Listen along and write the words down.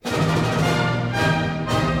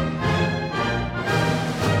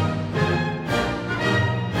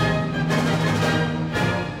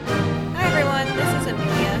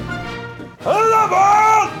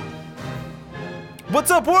What's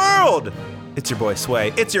up, world? It's your boy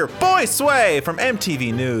Sway. It's your boy Sway from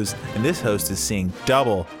MTV News. And this host is seeing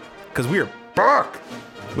double because we're back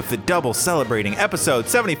with the double celebrating episode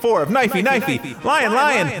 74 of Knifey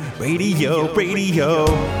Lion Radio.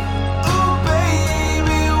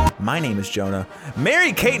 My name is Jonah.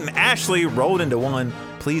 Mary, Kate, and Ashley rolled into one.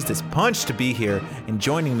 Pleased as punch to be here. And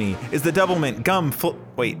joining me is the Double Mint Gum,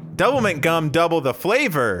 double the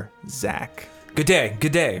flavor, Zach. Good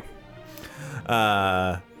day.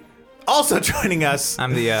 Also joining us.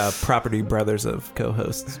 I'm the Property Brothers of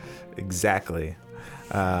co-hosts. Exactly.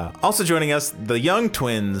 Also joining us, the young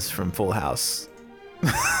twins from Full House.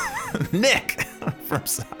 Nick from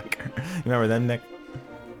Soccer. You remember them, Nick?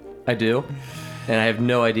 I do. And I have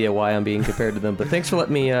no idea why I'm being compared to them, but thanks for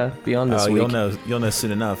letting me be on this week. You'll know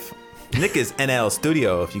soon enough. Nick is NL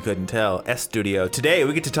Studio, if you couldn't tell. S Studio. Today,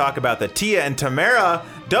 we get to talk about the Tia and Tamara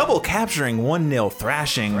double capturing 1-0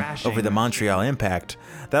 thrashing over the Montreal Impact.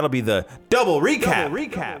 That'll be the double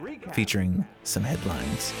recap featuring some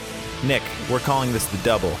headlines. Nick, we're calling this the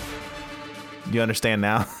double. You understand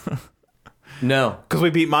now? No. Because we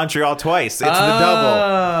beat Montreal twice. It's the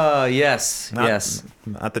double. Yes.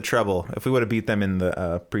 Not the treble. If we would have beat them in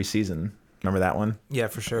the preseason. Remember that one? Yeah,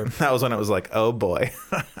 for sure. That was when it was like, oh boy.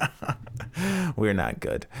 We're not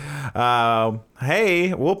good.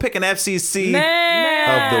 Hey, we'll pick an FCC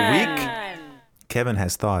of the week. Kevin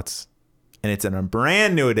has thoughts. And it's in a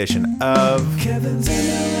brand new edition of Kevin's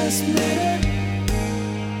MLS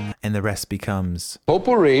Minute. And the rest becomes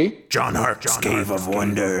Potpourri. John Hart's Cave of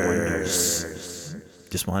Wonders.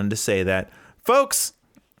 Just wanted to say that. Folks,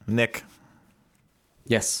 Nick.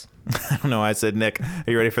 Yes. I don't know why I said Nick. Are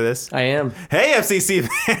you ready for this? I am. Hey, FCC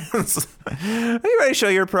fans. Are you ready to show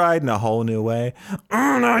your pride in a whole new way?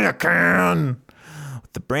 Oh, no, you can.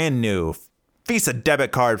 With the brand new Visa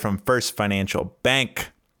debit card from First Financial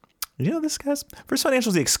Bank. You know this, guys? First Financial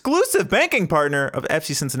is the exclusive banking partner of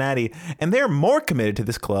FC Cincinnati, and they're more committed to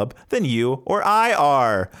this club than you or I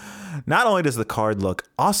are. Not only does the card look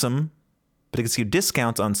awesome, but it gives you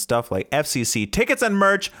discounts on stuff like FCC tickets and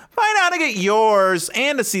merch. Find out how to get yours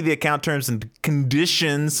and to see the account terms and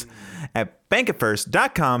conditions at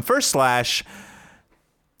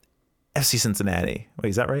bankatfirst.com/FC Cincinnati. Wait,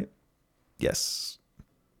 is that right? Yes.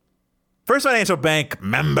 First Financial Bank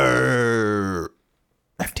member.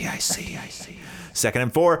 FDIC. Second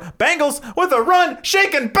and 4. Bengals with a run.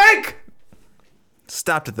 Shake and bake.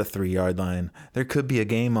 Stopped at the 3-yard line. There could be a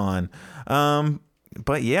game on.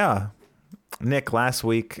 But yeah. Nick, last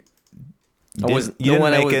week, you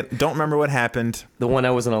didn't make it. Don't remember what happened. The one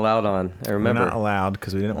I wasn't allowed on. I remember. We're not allowed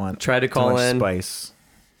because we didn't want Tried to call in. Spice.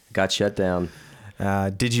 Got shut down.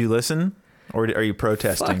 Did you listen? Or are you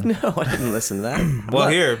protesting? Fuck no, I didn't listen to that. Well,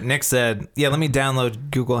 here, Nick said, yeah, let me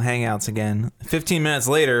download Google Hangouts again. 15 minutes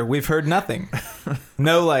later, we've heard nothing.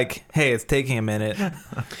 No, like, hey, it's taking a minute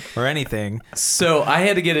or anything. So I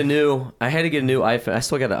had to get a new iPhone. I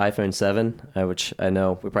still got an iPhone 7, which I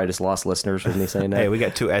know we probably just lost listeners with me saying that. Hey, we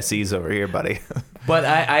got 2 SEs over here, buddy. But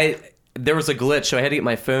there was a glitch, so I had to get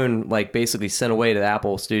my phone basically sent away to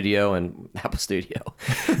Apple Studio, and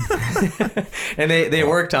they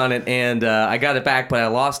worked on it, and I got it back, but I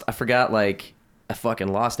fucking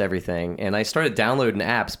lost everything, and I started downloading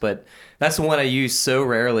apps, but that's the one I use so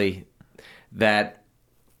rarely that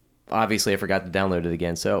obviously I forgot to download it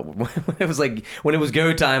again. So when it was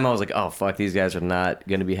go time, I was like, oh fuck, these guys are not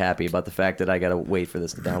going to be happy about the fact that I got to wait for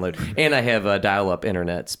this to download, and I have a dial-up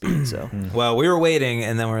internet speed. So well, we were waiting,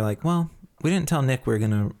 and then we're like, well, we didn't tell Nick we were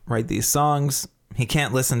going to write these songs. He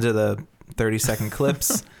can't listen to the 30-second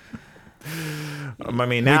clips. I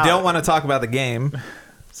mean, now we don't want to talk about the game.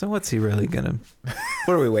 So what's he really gonna?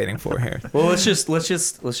 What are we waiting for here? Well, let's just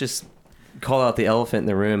call out the elephant in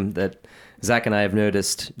the room that Zach and I have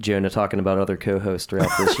noticed Jonah talking about other co-hosts throughout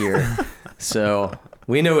this year. So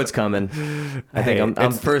we know it's coming. I think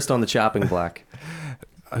I'm first on the chopping block.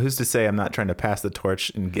 Who's to say I'm not trying to pass the torch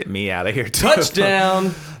and get me out of here too?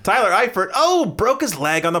 Touchdown! Tyler Eifert. Oh, broke his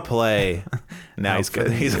leg on the play. Now he's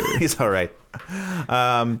good. He's all right.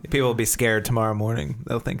 People will be scared tomorrow morning.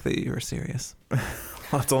 They'll think that you were serious.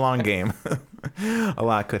 Well, it's a long game. A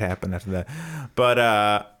lot could happen after that. But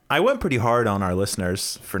I went pretty hard on our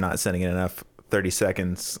listeners for not sending in enough 30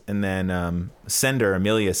 seconds. And then sender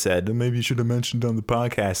Amelia said, maybe you should have mentioned on the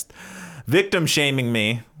podcast. Victim shaming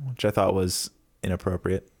me, which I thought was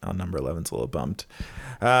inappropriate. On number 11's a little bummed.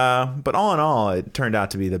 But all in all, it turned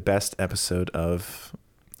out to be the best episode of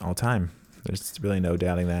all time. There's really no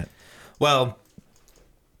doubting that. Well,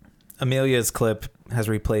 Amelia's clip has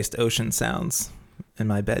replaced ocean sounds in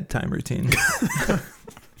my bedtime routine.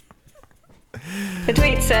 The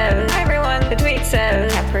tweet says, hi everyone. The tweet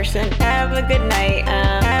says, that person, have a good night.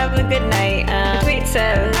 Have a good night. The tweet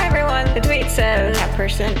says, hi everyone. The tweet says, that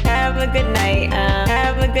person, have a good night.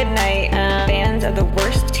 Have a good night. Fans of the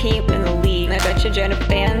worst team in the league. I bet you Jenna,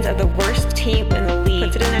 fans of the worst team in the league.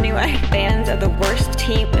 Puts it in anyway. Fans of the worst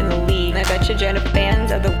team in the league. I bet you Jenna,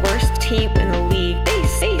 fans of the worst team in the league.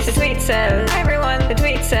 Ace. The tweet says, hi everyone. The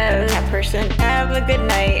tweet says, that person, have a good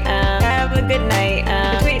night. Have a good night.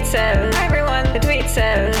 The tweet says, hi everyone. The tweet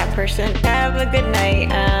says, that person, have a good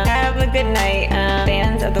night. Have a good night.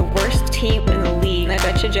 Fans of the worst team in the league. I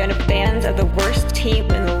bet you Jenna, fans of the worst team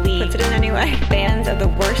in the league. Puts it in anyway. Fans of the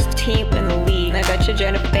worst team in the league. I bet you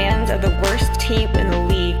Jenna, fans of the worst team in the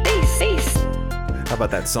league. Ace. How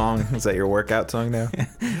about that song? Is that your workout song now?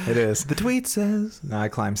 It is. The tweet says. No, I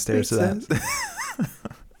climb stairs to that.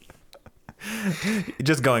 You're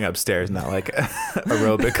just going upstairs, not like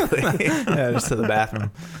aerobically. Yeah, just to the bathroom.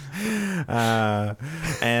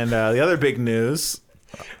 And the other big news.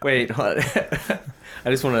 Wait, hold on. I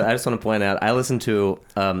just want to point out. I listened to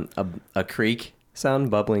a creek sound,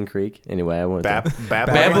 bubbling creek. Anyway, I want to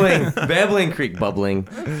babbling creek, bubbling.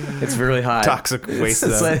 It's really hot. Toxic waste.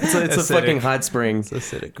 It's a fucking hot spring. It's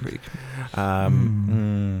acidic creek.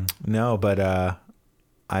 No, but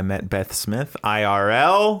I met Beth Smith,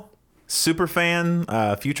 IRL, super fan,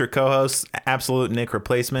 future co-host, absolute Nick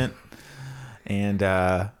replacement, and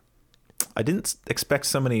I didn't expect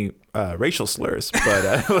so many racial slurs,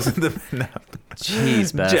 but it wasn't the. No.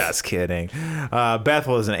 Jeez, Beth. Just kidding. Beth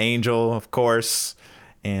was an angel, of course,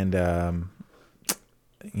 and that's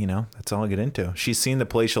all I get into. She's seen the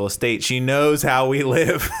palatial estate. She knows how we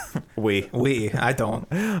live. I don't.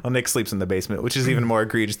 Well, Nick sleeps in the basement, which is even more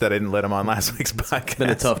egregious that I didn't let him on last week's podcast. It's been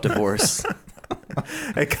a tough divorce.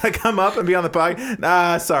 Hey, can I come up and be on the podcast?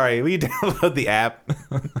 Nah, sorry. Will you download the app?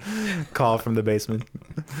 Call from the basement.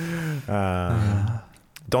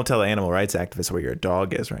 Don't tell the animal rights activists where your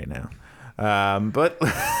dog is right now. But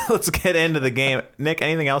let's get into the game. Nick,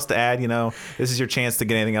 anything else to add? This is your chance to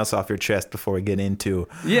get anything else off your chest before we get into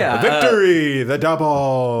the victory, the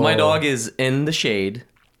double. My dog is in the shade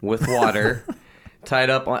with water. Tied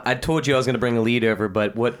up. I told you I was going to bring a lead over,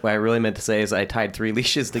 but what I really meant to say is I tied 3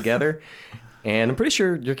 leashes together, and I'm pretty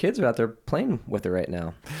sure your kids are out there playing with her right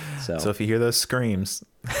now. So if you hear those screams.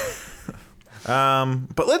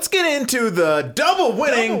 But let's get into the double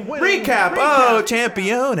winning recap. Oh,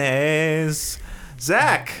 Championes.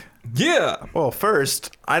 Zach. Yeah. Well,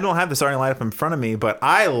 first, I don't have the starting lineup in front of me, but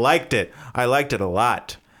I liked it. I liked it a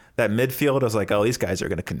lot. That midfield, I was like, oh, these guys are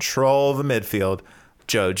going to control the midfield.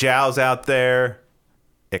 Joe Zhao's out there.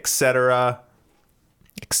 Etc.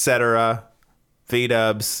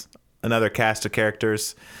 V-dubs, another cast of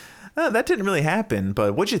characters. That didn't really happen,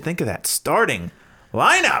 but what'd you think of that starting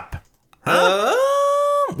lineup? Huh?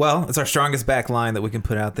 Well, it's our strongest back line that we can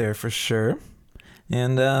put out there for sure.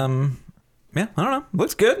 And, I don't know.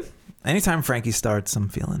 Looks good. Anytime Frankie starts, I'm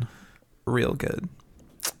feeling real good.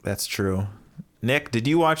 That's true. Nick, did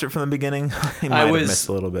you watch it from the beginning? You might have missed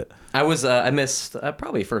a little bit. I missed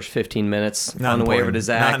probably first 15 minutes Not on the way over important. to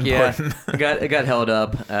Zach. Not Yeah, important. it got held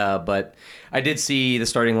up, but I did see the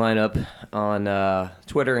starting lineup on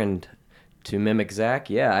Twitter, and to mimic Zach,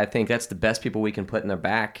 yeah, I think that's the best people we can put in their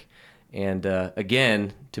back. And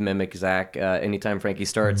again, to mimic Zach, anytime Frankie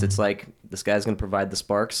starts, it's like this guy's going to provide the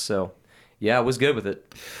sparks. So, yeah, I was good with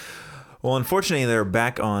it. Well, unfortunately, they're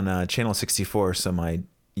back on Channel 64, so my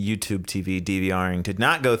YouTube TV DVRing did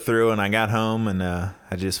not go through, and I got home and I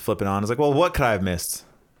just flip it on. I was like, well, what could I have missed?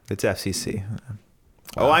 It's FCC.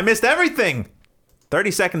 Oh, I missed everything.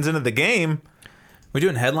 30 seconds into the game. We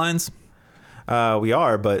doing headlines? We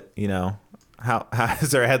are, but, how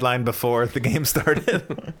is there a headline before the game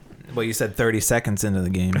started? Well, you said 30 seconds into the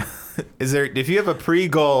game. Is there? If you have a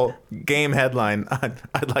pre-goal game headline,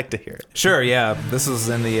 I'd like to hear it. Sure, yeah. This was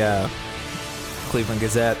in the Cleveland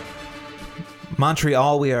Gazette.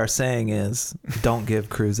 Montreal, we are saying is, don't give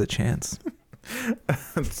Cruz a chance.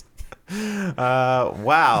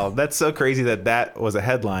 Wow, that's so crazy that was a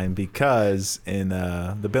headline, because in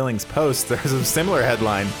the Billings Post, there's a similar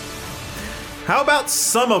headline. How about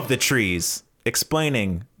some of the trees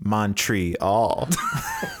explaining Montreal?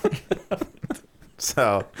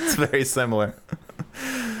 So it's very similar.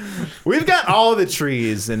 We've got all the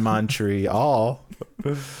trees in Montreal.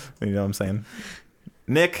 You know what I'm saying?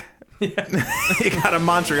 Nick, yeah. You got a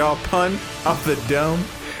Montreal pun off the dome?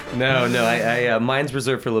 No, I mine's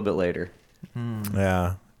reserved for a little bit later.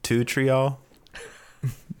 Yeah, 2 Trial.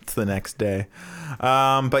 It's the next day.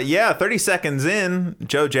 But yeah, 30 seconds in,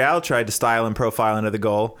 Joe Zhao tried to style and profile into the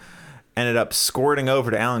goal. Ended up squirting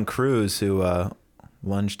over to Alan Cruz, who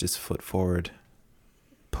lunged his foot forward,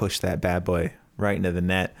 pushed that bad boy right into the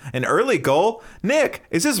net. An early goal. Nick,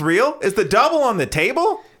 is this real? Is the double on the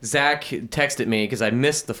table? Zach texted me because I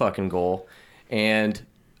missed the fucking goal. And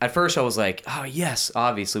at first I was like, oh, yes,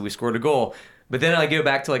 obviously we scored a goal. But then I go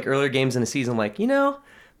back to like earlier games in the season, like,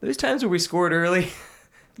 those times where we scored early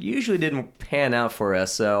usually didn't pan out for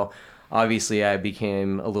us. So obviously I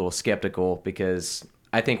became a little skeptical because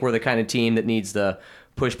I think we're the kind of team that needs the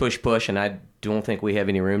push, and I don't think we have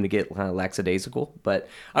any room to get kind of lackadaisical. But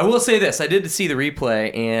I will say this. I did see the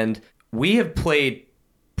replay, and we have played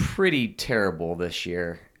pretty terrible this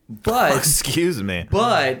year. But excuse me.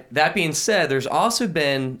 But that being said, there's also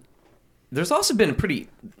been a pretty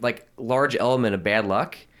like large element of bad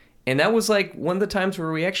luck. And that was like one of the times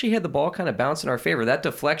where we actually had the ball kind of bounce in our favor. That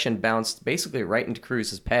deflection bounced basically right into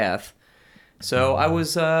Cruz's path. So I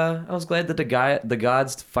was glad that the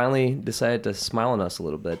gods finally decided to smile on us a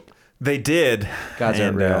little bit. They did. Gods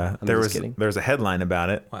aren't real. I'm just kidding. There was a headline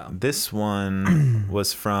about it. Wow. This one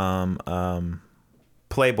was from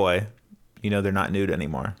Playboy. They're not nude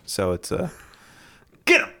anymore, so it's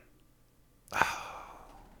get him.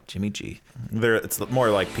 Jimmy G. It's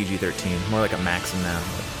more like PG-13, more like a Maxim now.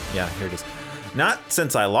 But yeah, here it is. Not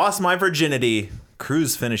since I lost my virginity.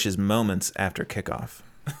 Cruz finishes moments after kickoff.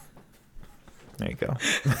 There you go.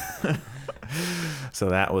 So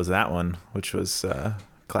that was that one, which was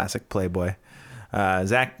classic Playboy.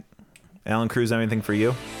 Zach, Alan Cruz, anything for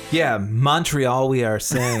you? Yeah, Montreal, we are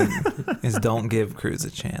saying is don't give Cruz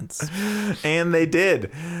a chance. And they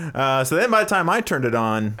did. So then by the time I turned it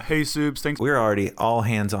on, Hey, Soups, thanks. we were already all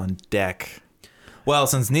hands on deck. Well,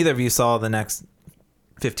 since neither of you saw the next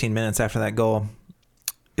 15 minutes after that goal,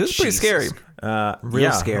 it was pretty scary.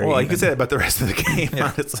 Real scary. Well, you even. could say that about the rest of the game,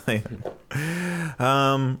 honestly.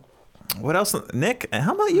 What else? Nick,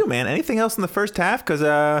 how about you, man? Anything else in the first half?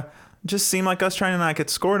 Because just seemed like us trying to not get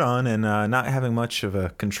scored on and not having much of a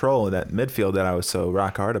control of that midfield that I was so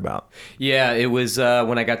rock hard about. Yeah, it was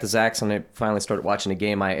when I got to Zach's and I finally started watching the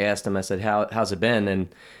game, I asked him, I said, how's it been?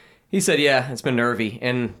 And he said, yeah, it's been nervy.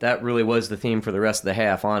 And that really was the theme for the rest of the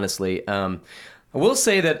half, honestly. I will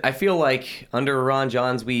say that I feel like under Ron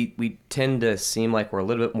Johns, we tend to seem like we're a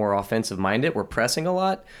little bit more offensive-minded. We're pressing a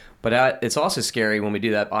lot. But it's also scary when we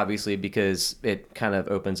do that, obviously, because it kind of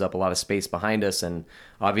opens up a lot of space behind us. And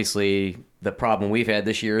obviously, the problem we've had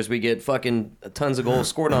this year is we get fucking tons of goals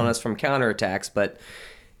scored on us from counterattacks. But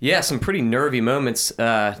yeah, some pretty nervy moments.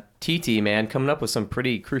 TT, man, coming up with some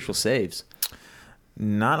pretty crucial saves.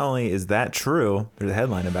 Not only is that true, there's a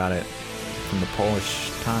headline about it from the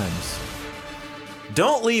Polish Times.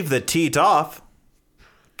 Don't leave the teat off.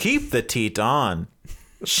 Keep the teat on.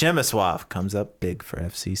 Shemiswaf comes up big for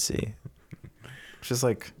FCC. Just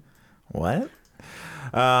like, what?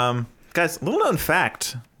 Guys, little known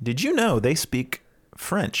fact. Did you know they speak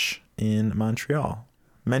French in Montreal?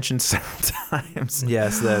 Mentioned several times.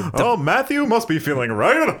 Yes. Oh, Matthew must be feeling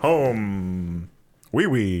right at home.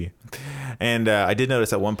 Oui. And I did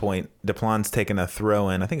notice at one point, Duplan's taken a throw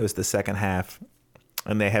in. I think it was the second half.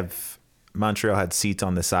 And Montreal had seats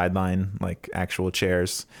on the sideline, like actual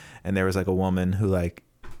chairs. And there was like a woman who like,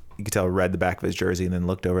 you could tell read the back of his jersey and then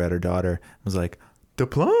looked over at her daughter and was like,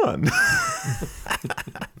 Duplan.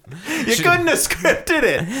 You couldn't have scripted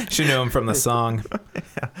it. She knew him from the song.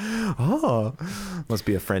 Oh, must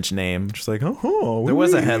be a French name. Just like, oh. There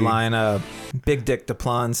was a headline, Big Dick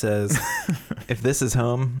Duplan says, if this is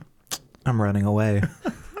home, I'm running away.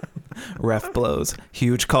 Ref blows.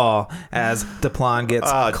 Huge call as Duplan gets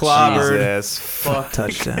clobbered. Jesus. Fuck.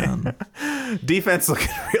 Touchdown. Defense looking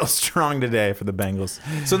real strong today for the Bengals.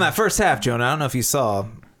 So in that first half, Jonah, I don't know if you saw,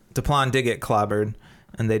 Duplan did get clobbered,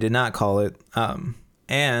 and they did not call it.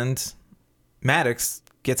 And Maddox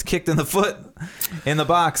gets kicked in the foot in the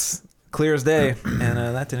box, clear as day,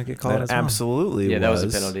 and that didn't get called That as well. absolutely Yeah, that was a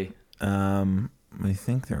penalty. I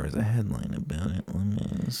think there was a headline about it. Let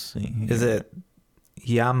me see here. Is it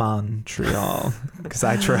Montreal? Because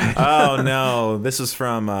I tried. Oh no, this is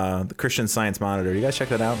from the Christian Science Monitor. You guys check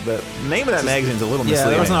that out. The name of that magazine is a little misleading. Yeah,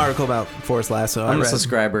 there was an article about Forrest Lasso. I'm a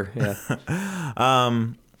subscriber, yeah.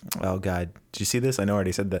 Oh God, did you see this? I know I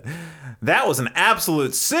already said that. That was an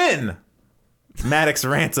absolute sin. Maddox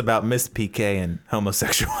rants about missed PK and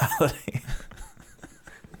homosexuality.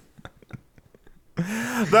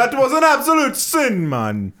 That was an absolute sin,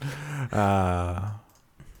 man. I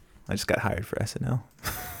just got hired for SNL.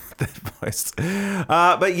 That voice.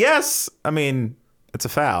 But yes, I mean, it's a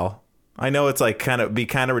foul. I know it's like kind of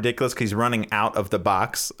ridiculous because he's running out of the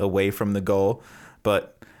box away from the goal,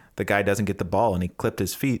 but the guy doesn't get the ball and he clipped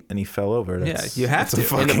his feet and he fell over. That's, you have to. to. A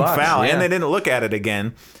fucking In the box, foul. yeah. And they didn't look at it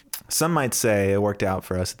again. Some might say it worked out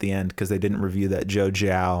for us at the end because they didn't review that Joe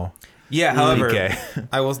Zhao Yeah, however,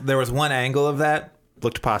 DK. There was one angle of that.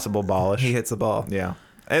 Looked possible ballish. He hits the ball. Yeah.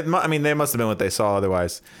 I mean, they must have been what they saw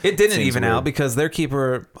otherwise. It didn't Seems even weird. out because their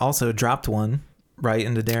keeper also dropped one right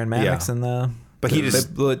into Darren Maddox Yeah. and But he they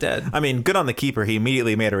just blew it dead. I mean, good on the keeper. He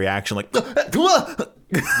immediately made a reaction like,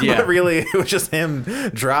 Yeah. but really, it was just him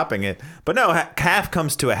dropping it. But no, half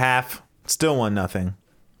comes to a half. Still 1-0.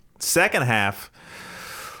 Second half,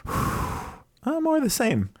 more of the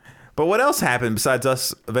same. But what else happened besides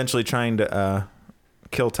us eventually trying to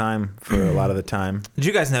kill time for a lot of the time? Did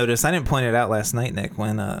you guys notice? I didn't point it out last night, Nick.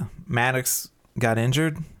 When Maddox got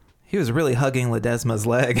injured, he was really hugging Ledesma's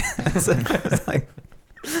leg. So I was like,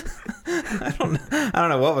 I don't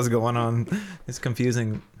know what was going on. He's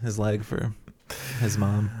confusing his leg for his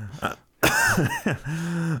mom.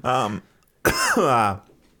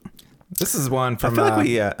 This is one from I feel like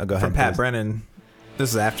we go ahead, from Pat please. Brennan. This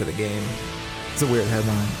is after the game. It's a weird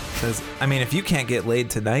headline. It says, I mean, if you can't get laid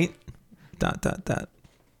tonight, ...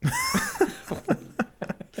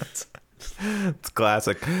 It's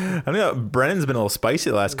classic. I know Brennan's been a little spicy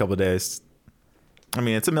the last couple of days. I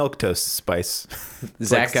mean, it's a milquetoast spice.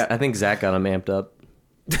 I think Zach got him amped up.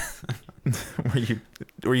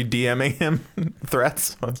 Were you DMing him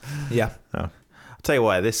threats? Yeah. Oh. I'll tell you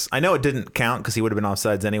what, I know it didn't count because he would have been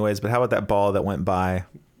offsides anyways, but how about that ball that went by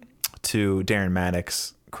to Darren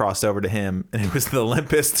Maddox, crossed over to him, and it was the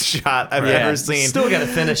limpest shot I've ever seen. Still got to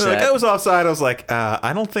finish Like, that. it was offside. I was like,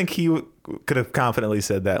 I don't think he could have confidently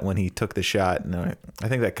said that when he took the shot. No, I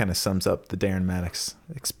think that kind of sums up the Darren Maddox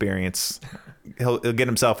experience. He'll get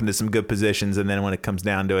himself into some good positions, and then when it comes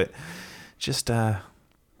down to it, it's just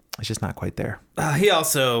not quite there.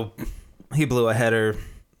 He blew a header.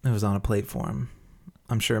 It was on a plate for him.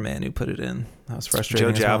 I'm sure Manu put it in. That was frustrating.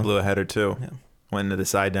 Joe as Jao well. blew a header too. Yeah. Went into the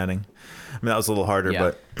side netting. I mean, that was a little harder,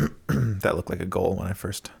 Yeah. but that looked like a goal when I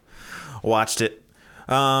first watched it.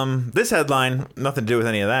 This headline, nothing to do with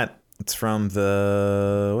any of that. It's from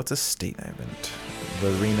what's a statement?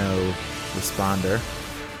 The Reno Responder.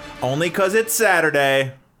 Only 'cause it's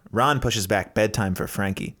Saturday. Ron pushes back bedtime for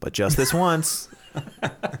Frankie, but just this once.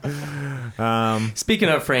 Speaking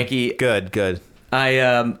of Frankie, Good.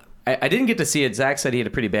 I didn't get to see it. Zach said he had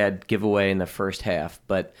a pretty bad giveaway in the first half,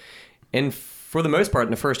 but for the most part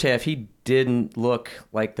in the first half, he didn't look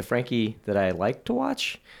like the Frankie that I like to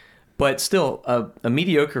watch. But still, a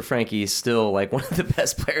mediocre Frankie is still like one of the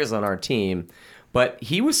best players on our team. But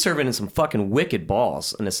he was serving in some fucking wicked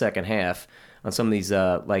balls in the second half on some of these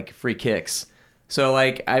like free kicks. So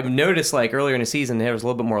like I've noticed like earlier in the season there was a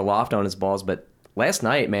little bit more loft on his balls, but last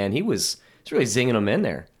night, man, he was really zinging them in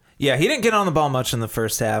there. Yeah, he didn't get on the ball much in the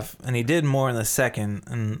first half, and he did more in the second.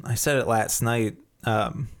 And I said it last night.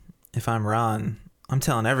 If I'm Ron, I'm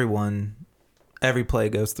telling everyone, every play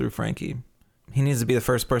goes through Frankie. He needs to be the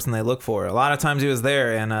first person they look for. A lot of times he was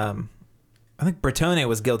there, and I think Bertone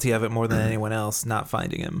was guilty of it more than anyone else, not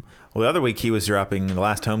finding him. Well, the other week he was dropping, in the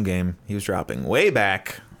last home game, he was dropping way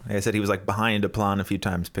back. Like I said, he was like behind Duplan a few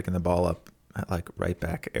times, picking the ball up at like right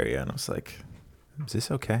back area. And I was like, is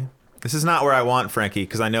this okay? This is not where I want Frankie,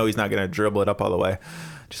 because I know he's not going to dribble it up all the way.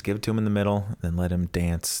 Just give it to him in the middle, and then let him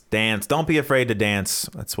dance. Dance. Don't be afraid to dance.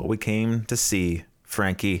 That's what we came to see,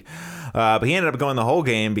 Frankie. But he ended up going the whole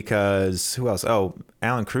game because, who else? Oh,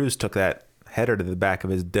 Alan Cruz took that header to the back of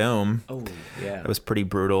his dome. Oh, yeah. It was pretty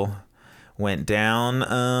brutal. Went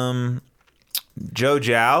down. Joe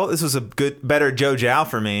Jao. This was better Joe Jao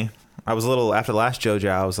for me. I was a little, after the last Joe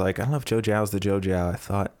Jao, I was like, I don't know if Joe Jao's the Joe Jao. I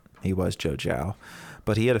thought he was Joe Jao.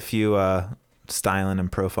 But he had a few styling and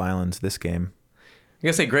profilings this game. I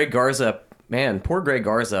gotta say, Greg Garza, man, poor Greg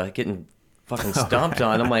Garza getting fucking stomped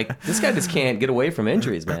on. I'm like, this guy just can't get away from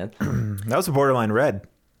injuries, man. That was a borderline red.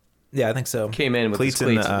 Yeah, I think so. Came in with Cleats his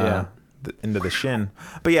cleats. into the shin.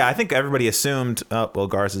 But yeah, I think everybody assumed, oh, well,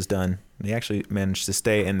 Garza's done. He actually managed to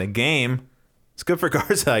stay in the game. It's good for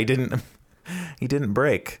Garza. He didn't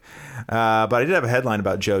break. But I did have a headline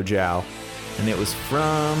about Joe Jao, and it was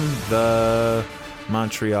from the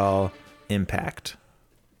Montreal Impact.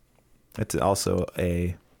 It's also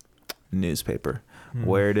a newspaper.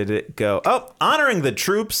 Where did it go? Oh, honoring the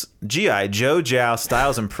troops, G.I. Joe Jao,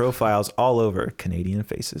 styles and profiles all over Canadian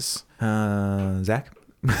faces. Zach,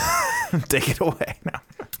 take it away now.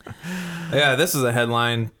 Yeah, this is a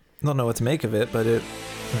headline. Don't know what to make of it, but it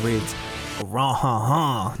reads, Hans.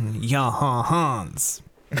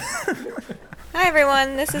 Hi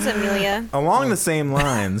everyone, this is Amelia. Along the same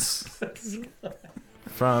lines,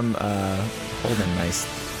 from Holden Nice,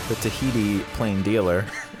 the Tahiti plain dealer,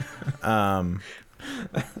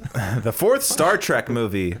 the fourth Star Trek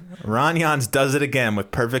movie, Ron Jans does it again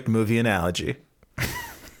with perfect movie analogy.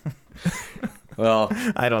 Well,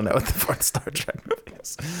 I don't know what the fourth Star Trek movie is.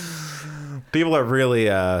 People are really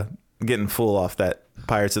getting full off that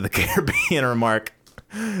Pirates of the Caribbean remark.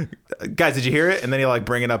 Guys, did you hear it? And then he like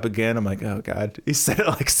bring it up again. I'm like, oh god, he said it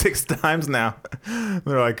like 6 times now.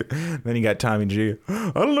 They're like, then you got Tommy G.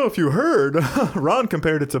 I don't know if you heard. Ron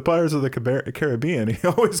compared it to Pirates of the Caribbean. He's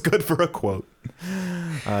always good for a quote.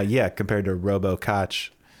 Yeah, compared to Robo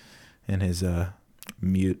Koch and his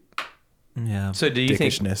mute. Yeah. So do you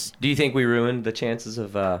Dickishness. think we ruined the chances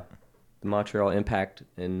of the Montreal Impact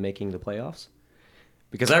in making the playoffs?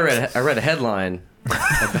 Because I read a headline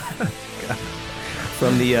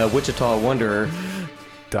from the Wichita Wanderer,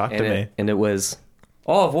 Talk to me. and it was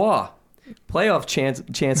au revoir. Playoff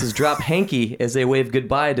chances drop hanky as they wave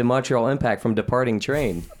goodbye to Montreal Impact from departing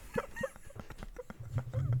train.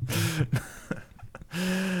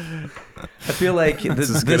 I feel like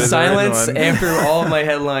as the good as silence one. after all of my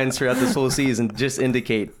headlines throughout this whole season just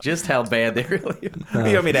indicate just how bad they really are.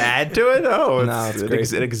 You want me to add to it? Oh, No, it's it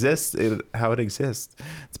great. exists how it exists.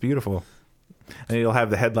 It's beautiful. And you'll have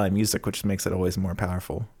the headline music, which makes it always more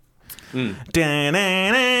powerful.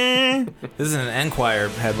 Da-na-na. This is an Enquirer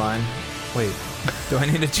headline. Wait, do I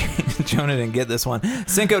need to change? Jonah didn't get this one.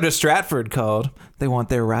 Cinco de Stratford called. They want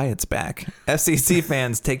their riots back. FCC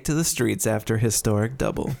fans take to the streets after historic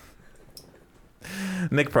double.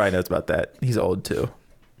 Nick probably knows about that. He's old too.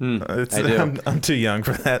 I do. I'm too young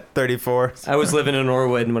for that. 34. I was living in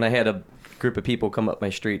Norwood when I had a group of people come up my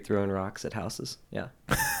street throwing rocks at houses. Yeah.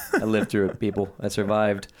 I lived through it, people. I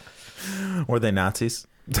survived. Were they Nazis?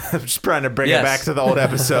 I'm just trying to bring Yes. it back to the old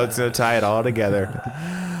episodes to tie it all together.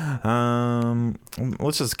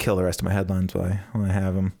 Let's just kill the rest of my headlines while I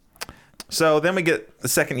have them. So then we get the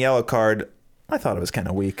second yellow card. I thought it was kind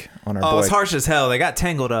of weak on our Oh, boy it's harsh as hell. They got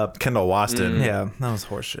tangled up. Kendall Waston. Yeah, that was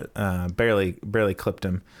horseshit. Barely clipped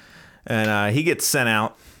him, and he gets sent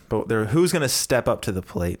out. But who's going to step up to the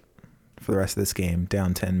plate for the rest of this game?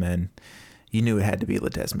 Down 10 men. You knew it had to be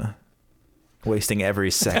Ledesma, wasting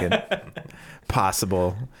every second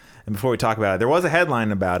possible. And before we talk about it, there was a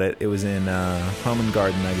headline about it. It was in Home and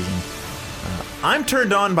Garden magazine. I'm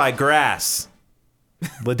turned on by grass.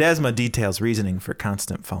 Ledesma details reasoning for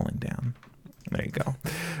constant falling down. There you go.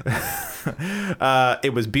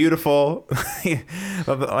 It was beautiful.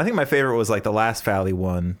 I think my favorite was like the last foul he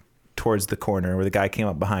won towards the corner where the guy came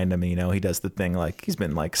up behind him and, he does the thing like he's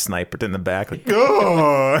been like sniped in the back, like,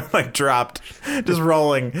 oh, like dropped, just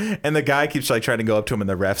rolling. And the guy keeps like trying to go up to him and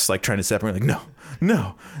the ref's like trying to separate, like, no.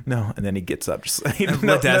 And then he gets up. Just like,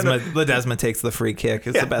 Ledesma takes the free kick.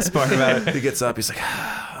 It's the best part about it. He gets up. He's like,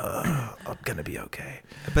 I'm going to be okay.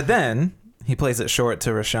 But then he plays it short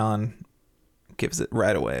to Rashawn. Gives it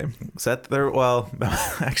right away. Was that there? Well,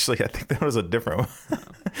 actually, I think there was a different one.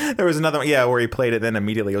 There was another one, where he played it. Then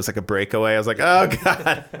immediately it was like a breakaway. I was like, oh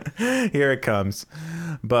god, here it comes.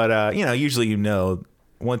 But usually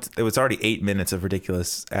once it was already 8 minutes of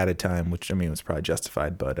ridiculous added time, which I mean was probably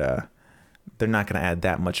justified. But they're not going to add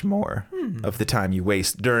that much more of the time you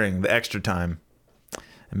waste during the extra time.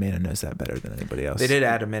 Amanda knows that better than anybody else. They did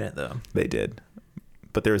add a minute though. They did.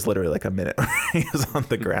 But there was literally like a minute where he was on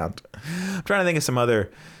the ground. I'm trying to think of some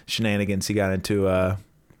other shenanigans he got into.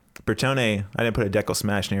 Bertone, I didn't put a Deckel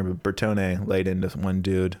smash near, but Bertone laid into one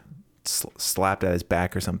dude, slapped at his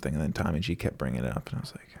back or something, and then Tommy G kept bringing it up. And I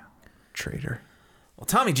was like, traitor. Well,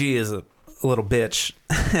 Tommy G is a little bitch.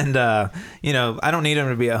 And, I don't need him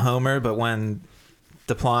to be a homer, but when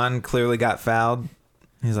Duplan clearly got fouled,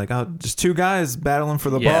 he's like, oh, just 2 guys battling for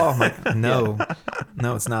the ball. I'm like, no,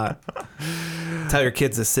 it's not. Tell your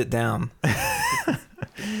kids to sit down.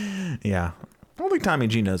 Yeah. I don't think Tommy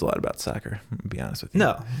G knows a lot about soccer, to be honest with you.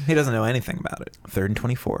 No, he doesn't know anything about it. 3rd and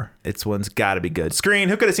 24. It's one's got to be good. Screen.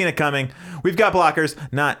 Who could have seen it coming? We've got blockers.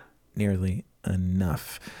 Not nearly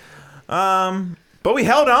enough. But we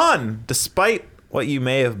held on despite what you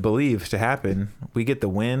may have believed to happen. We get the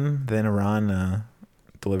win. Then Iran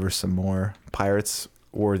delivers some more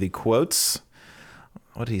Pirates-worthy quotes.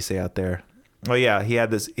 What did he say out there? Oh, yeah. He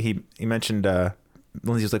had this. He mentioned...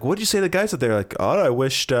 Lindsay was like, what'd you say to the guys out there? Like, oh, I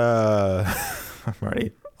wished... I'm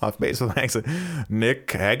already off base with my accent. Nick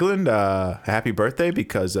Hagland, happy birthday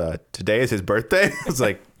because today is his birthday. I was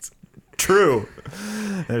like, true.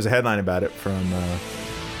 There's a headline about it from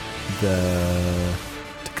the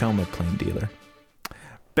Tacoma Plain Dealer.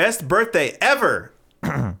 Best birthday ever.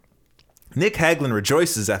 Nick Hagland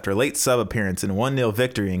rejoices after late sub appearance in 1-0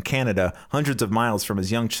 victory in Canada, hundreds of miles from his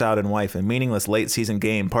young child and wife, and meaningless late season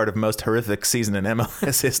game, part of most horrific season in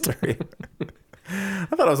MLS history. I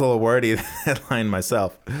thought it was a little wordy headline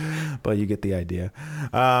myself, but you get the idea.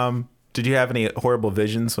 Did you have any horrible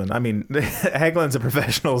visions when? I mean, Hagland's a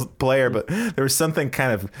professional player, but there was something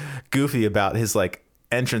kind of goofy about his like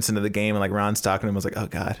entrance into the game, and like Ron's talking to him, I was like, oh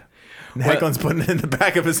god, Hagelin's putting it in the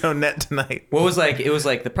back of his own net tonight. What was like? It was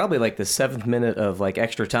like probably like the 7th minute of like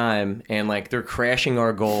extra time, and like they're crashing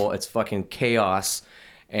our goal. It's fucking chaos,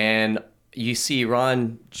 and you see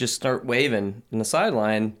Ron just start waving in the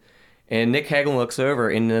sideline, and Nick Hagelin looks over,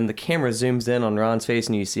 and then the camera zooms in on Ron's face,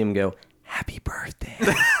 and you see him go, "Happy birthday."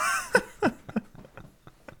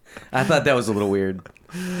 I thought that was a little weird.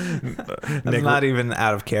 I'm not even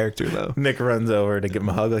out of character though. Nick runs over to give him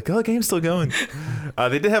a hug, like, oh, the game's still going.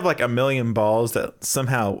 They did have like a million balls that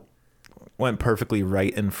somehow went perfectly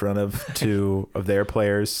right in front of 2 of their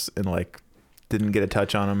players and like didn't get a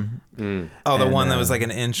touch on them. Oh, the And, one that was like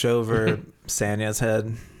an inch over Sanya's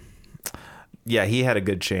head. Yeah, he had a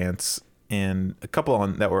good chance, and a couple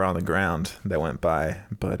that were on the ground that went by.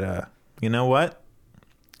 But you know what?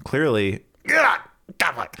 Clearly,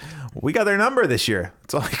 we got their number this year.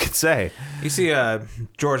 That's all I could say. You see,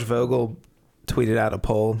 George Vogel tweeted out a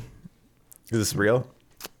poll. Is this real?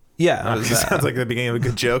 Yeah, It sounds like the beginning of a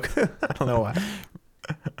good joke. I don't know why.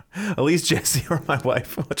 Elise, Jesse, or my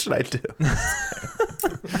wife. What should I do?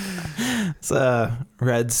 it's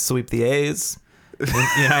Reds sweep the A's,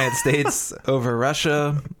 United States over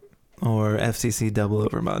Russia, or FCC double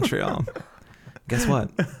over Montreal. Guess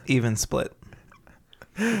what? Even split.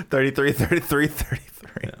 33, 33,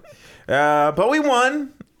 33. But we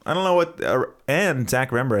won. I don't know what. And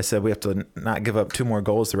Zach, remember, I said we have to not give up 2 more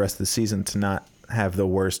goals the rest of the season to not have the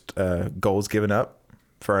worst goals given up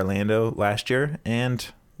for Orlando last year. And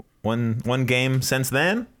one game since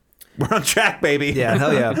then, we're on track, baby. Yeah,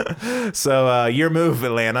 hell yeah. So your move,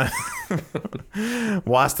 Atlanta.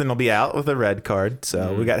 Waston will be out with a red card.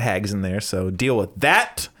 So we got Hags in there. So deal with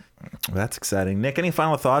that. Well, that's exciting. Nick, any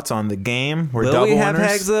final thoughts on the game? We're Will double we have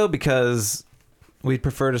winners. Hags though? Because we'd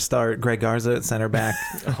prefer to start Greg Garza at center back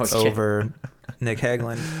over Nick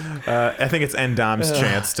Hagelin. I think it's Endom's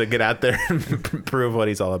chance to get out there and prove what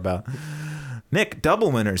he's all about. Nick,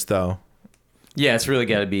 double winners though. Yeah, it's really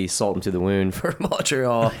got to be salt into the wound for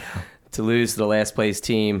Montreal to lose to the last place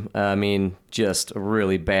team. I mean, just a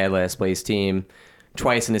really bad last place team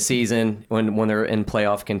twice in the season when they're in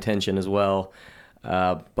playoff contention as well.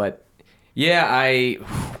 But yeah,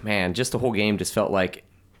 just the whole game just felt like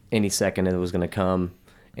any second it was going to come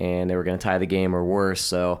and they were going to tie the game or worse.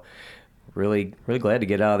 So really, really glad to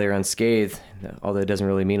get out of there unscathed. Although it doesn't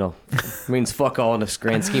really means fuck all in the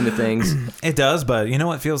grand scheme of things. It does, but you know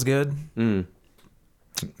what feels good?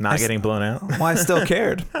 Not getting blown out. Well, I still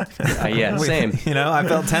cared. Yeah, same. You know, I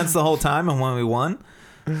felt tense the whole time, and when we won,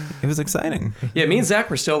 it was exciting. Yeah, me and Zach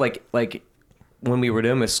were still like when we were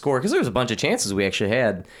doing this score, because there was a bunch of chances we actually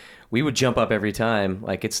had. We would jump up every time.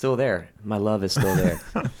 Like, it's still there. My love is still there.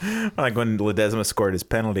 Like when Ledesma scored his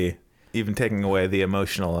penalty, even taking away the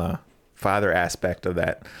emotional father aspect of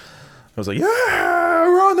that. I was like, yeah,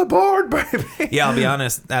 we're on the board, baby. Yeah, I'll be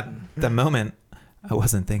honest. At the moment, I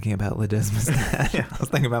wasn't thinking about Ledesma's dad. I was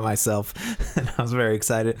thinking about myself, and I was very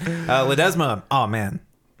excited. Ledesma, oh man,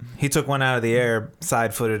 he took one out of the air,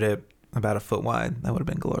 side-footed it about a foot wide. That would have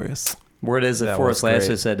been glorious. Word is that That Forrest was great.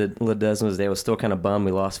 Lasser said that Ledesma's day was still kind of bummed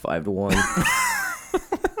we lost 5-1.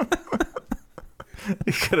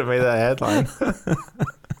 You could have made that headline.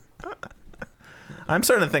 I'm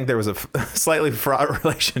starting to think there was a slightly fraught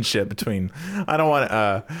relationship between. I don't want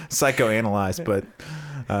to psychoanalyze, but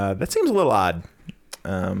that seems a little odd.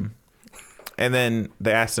 And then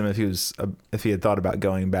they asked him if he had thought about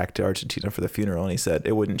going back to Argentina for the funeral, and he said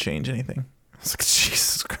it wouldn't change anything. I was like,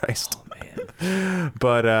 Jesus Christ. Oh, man.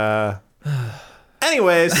 But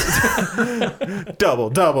anyways, double.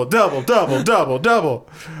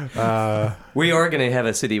 We are going to have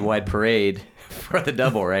a citywide parade for the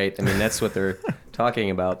double, right? I mean, that's what they're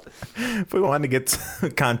talking about. If we wanted to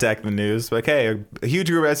get contact the news, like, hey, a huge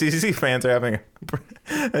group of SEC fans are having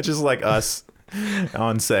that's just like us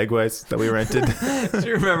on Segways that we rented. Do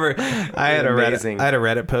you remember? I had Amazing. a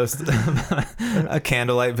Reddit post, a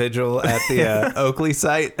candlelight vigil at the Oakley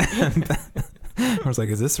site. I was like,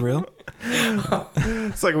 "Is this real?"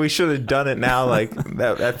 It's like we should have done it now. Like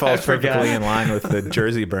that falls forgot. perfectly in line with the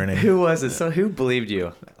jersey burning. Who was it? So who believed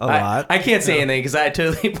you? A lot. I can't say anything because I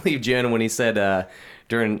totally believed Jen when he said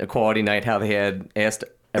during Equality Night how they had asked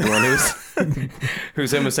everyone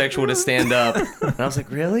who's homosexual to stand up. And I was like,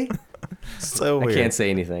 really? So weird. I can't say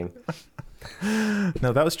anything.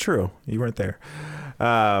 No, that was true. You weren't there.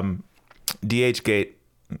 DH Gate,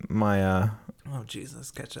 my Oh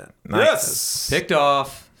Jesus, catch that! nice. Picked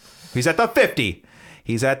off. He's at the 50.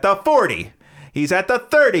 He's at the 40. He's at the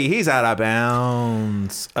 30. He's out of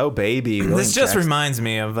bounds. Oh baby. William This just Jackson. reminds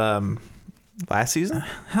me of last season.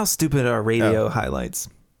 how stupid are radio highlights.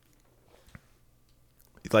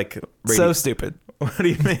 Like So stupid. What do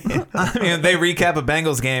you mean? I mean, they recap a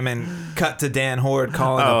Bengals game and cut to Dan Horde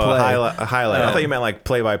calling Oh, a play. a highlight. I thought you meant like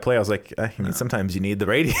play by play. I was like, I mean, sometimes you need the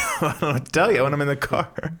radio. I don't know what to tell you when I'm in the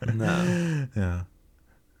car. No. Yeah.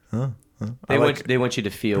 They want you to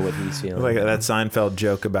feel what he's feeling. Like that Seinfeld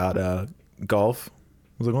joke about golf. I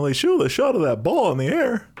was like, well, they showed a shot of that ball in the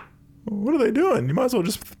air. What are they doing? You might as well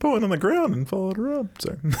just put it on the ground and follow it around.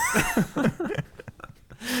 Sorry.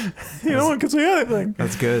 No one can see anything.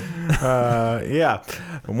 That's good. Yeah.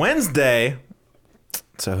 Wednesday.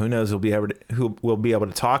 So who knows who will be able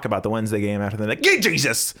to talk about the Wednesday game after the next. Yay,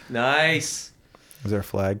 Jesus! Nice. Is there a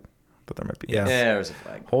flag? But there might be. Yes. Yeah, there's a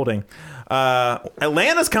flag. Holding.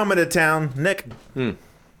 Atlanta's coming to town. Nick,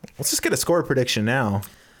 let's just get a score prediction now.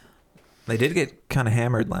 They did get kind of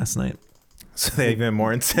hammered last night. So they have even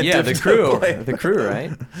more incentive. Yeah, the to crew. play. The crew,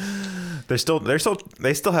 right? They still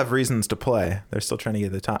have reasons to play. They're still trying to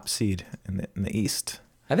get the top seed in the East.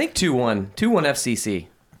 I think 2-1. 2-1 FCC.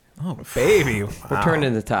 Oh, baby. We're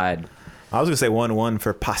turning the tide. I was gonna say 1-1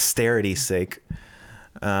 for posterity's sake.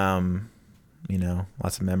 Lots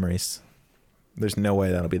of memories. There's no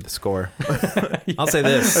way that'll be the score. I'll say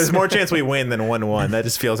this. There's more chance we win than 1-1. That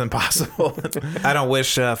just feels impossible. I don't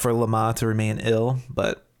wish for Lamar to remain ill,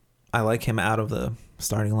 but I like him out of the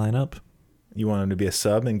starting lineup. You want him to be a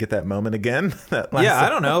sub and get that moment again? I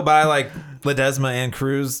don't know, but I like Ledesma and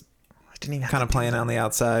Cruz didn't even kind of playing on the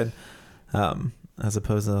outside, as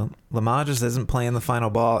opposed to Lamar just isn't playing the final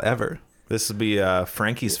ball ever. This will be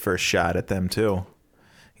Frankie's first shot at them too.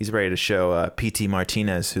 He's ready to show P.T.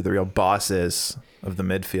 Martinez who the real boss is of the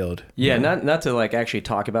midfield. Yeah, not to like actually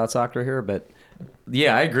talk about soccer here, but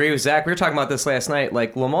yeah, I agree with Zach. We were talking about this last night.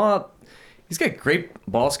 Like Lamar, he's got great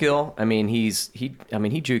ball skill. I mean, he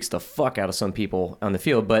jukes the fuck out of some people on the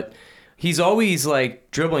field, but he's always like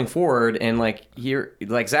dribbling forward and like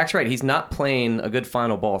Zach's right. He's not playing a good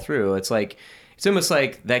final ball through. It's almost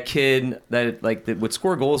like that kid that would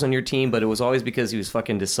score goals on your team, but it was always because he was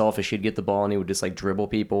fucking just selfish. He'd get the ball and he would just like dribble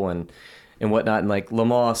people and whatnot. And like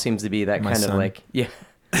Lamar seems to be that kind of like, yeah,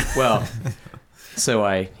 well, so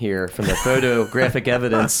I hear from the photographic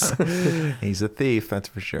evidence. He's a thief, that's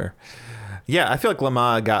for sure. Yeah, I feel like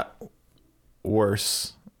Lamar got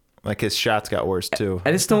worse. Like his shots got worse too.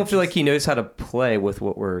 I just don't feel like he knows how to play with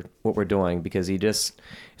what we're doing because it's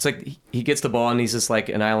like he gets the ball and he's just like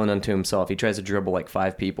an island unto himself. He tries to dribble like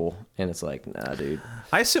 5 people and it's like, nah, dude.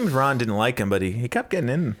 I assumed Ron didn't like him, but he kept getting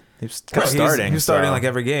in. He was starting. He was starting like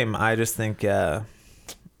every game. I just think, Ledesma's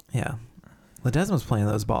playing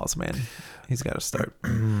those balls, man. He's got to start.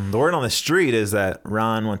 The word on the street is that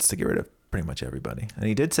Ron wants to get rid of pretty much everybody. And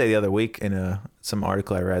he did say the other week in some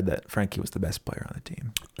article I read that Frankie was the best player on the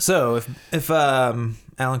team. So if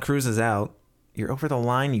Alan Cruz is out, You're over the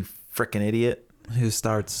line, you freaking idiot. who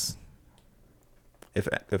starts?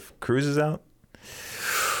 If Cruz is out,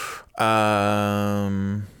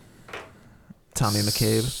 Tommy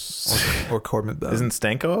McCabe or Corbin Bell. Isn't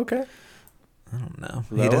Stanko okay? I don't know.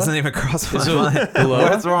 Loa? He doesn't even cross my Is it mind. Loa?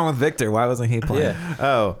 What's wrong with Victor? Why wasn't he playing? Yeah.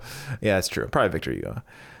 Oh, yeah, it's true. Probably Victor Hugo.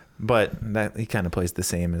 But that he kind of plays the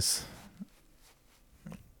same as,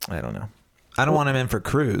 I don't know. I don't want him in for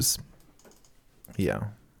Cruz. Yeah.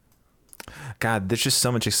 God, there's just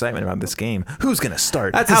so much excitement about this game. Who's going to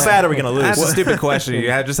start? That's How a- bad are we going to lose? That's a stupid question. You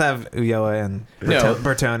just have Ulloa and No.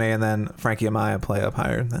 Bertone, and then Frankie Amaya play up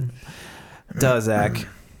higher. Then does Zach?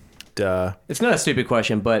 Duh. It's not a stupid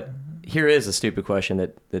question, but here is a stupid question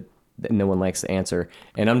that no one likes to answer.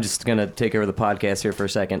 And I'm just going to take over the podcast here for a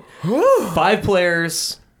second. 5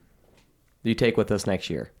 players do you take with us next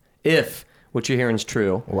year? If what you're hearing is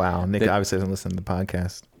true. Wow. Nick That- obviously doesn't listen to the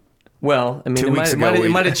podcast. Well, I mean, 2 it weeks might, ago, it we-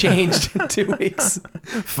 might have changed in 2 weeks.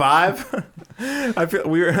 5? I think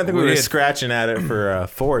we were Weird. scratching at it for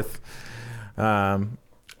 4th. I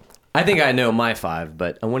think I know my 5,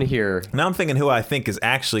 but I want to hear. Now I'm thinking who I think is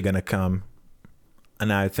actually going to come.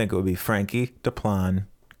 And I think it would be Frankie, Deplan,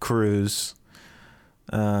 Cruz,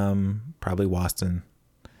 probably Waston,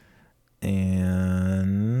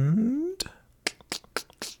 and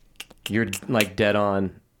You're like dead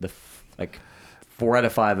on like 4 out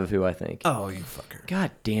of 5 of who I think. Oh, you fucker!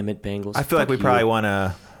 God damn it, Bengals. I feel like Fuck we probably you. want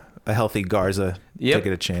a healthy Garza Yep. to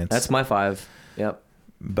get a chance. That's my 5. Yep.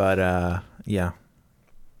 But yeah.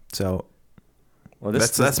 So Well,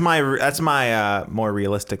 this that's my more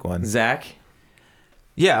realistic one. Zach.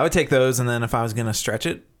 Yeah, I would take those, and then if I was gonna stretch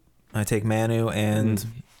it, I'd take Manu and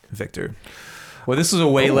Victor. Well, this is a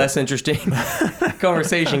way less interesting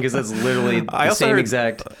conversation because that's literally I the also same heard-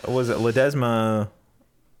 exact. Was it Ledesma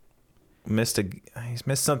he's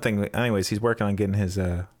missed something. Anyways, he's working on getting his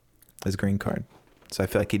green card. So I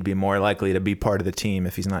feel like he'd be more likely to be part of the team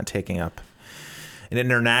if he's not taking up an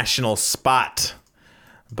international spot.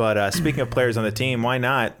 But speaking of players on the team, why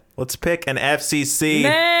not? Let's pick an FCC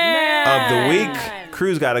of the week.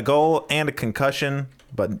 Cruz got a goal and a concussion,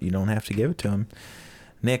 but you don't have to give it to him.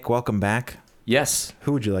 Nick, welcome back. Yes.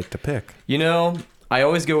 Who would you like to pick? You know, I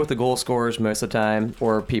always go with the goal scorers most of the time,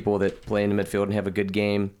 or people that play in the midfield and have a good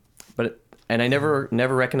game. And I never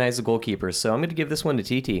recognize the goalkeepers, so I'm going to give this one to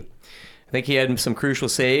TT. I think he had some crucial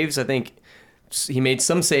saves. I think he made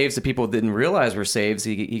some saves that people didn't realize were saves.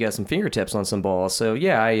 He got some fingertips on some balls. So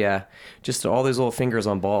yeah, just all those little fingers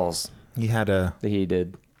on balls. He had that he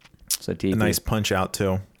did. So TT. a nice punch out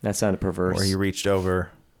too, That sounded perverse. where he reached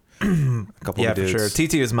over a couple Yeah, of dudes. for sure.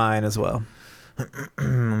 TT is mine as well.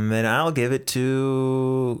 Then I'll give it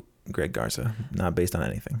to Greg Garza, not based on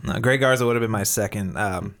anything. No, Greg Garza would have been my second.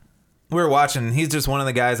 We were watching. He's just one of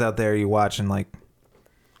the guys out there you watch and like,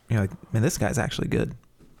 you're like, man, this guy's actually good.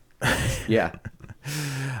 Yeah.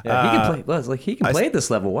 He can play. He can play at this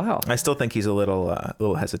level. Wow. I still think he's a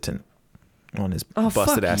little hesitant on his Oh, fuck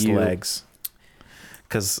busted ass you. legs,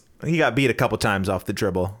 because he got beat a couple times off the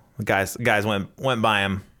dribble. The guys went by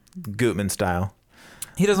him, Gutman style.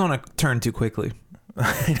 He doesn't want to turn too quickly.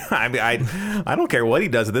 I mean, I don't care what he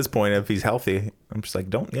does at this point if he's healthy. I'm just like,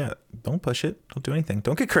 don't push it. Don't do anything.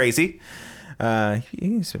 Don't get crazy.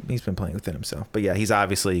 He's been playing within himself. But yeah, he's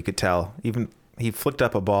obviously, you could tell, even he flicked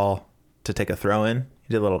up a ball to take a throw in.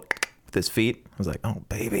 He did a little with his feet. I was like, oh,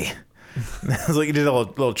 baby. I was like, he did a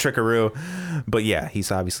little trickaroo. But yeah,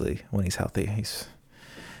 he's obviously, when he's healthy,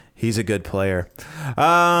 he's a good player.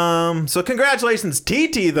 So congratulations,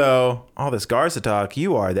 TT, though. All this Garza talk.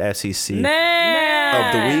 You are the FCC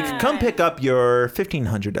of the week. Come pick up your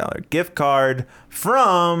 $1,500 gift card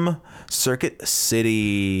from Circuit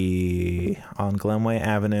City on Glenway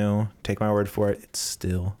Avenue. Take my word for it. It's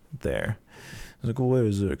still there. I was like, where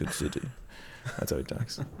is Circuit City? That's how he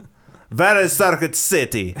talks. Where is Circuit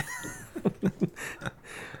City?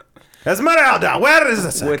 Esmeralda, where is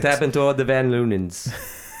the circuit? What happened to all the Van Loonens?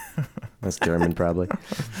 That's German, probably.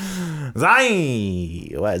 Zai,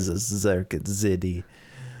 where's the Circuit City?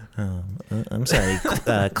 I'm sorry.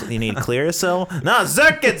 You need Clearasil? No,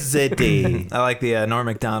 Circuit City. I like the Norm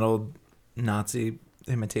Macdonald Nazi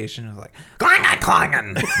imitation. I was like,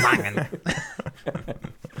 clangen, clangen.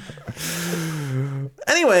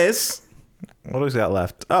 Anyways, what do we got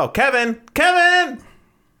left? Oh, Kevin,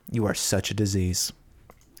 you are such a disease.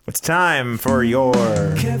 It's time for your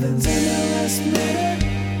Kevin's MLS Minute.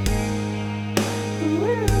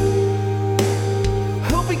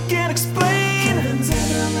 Hope we can explain Kevin's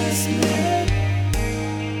MLS Minute.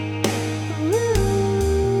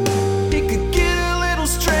 It could get a little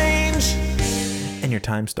strange. and your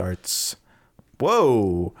time starts.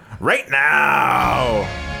 Whoa! Right now.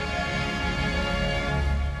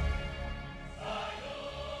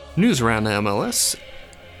 News around the MLS.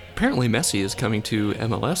 Apparently Messi is coming to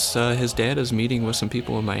MLS. His dad is meeting with some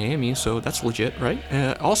people in Miami, so that's legit, right?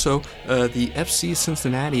 Also, the FC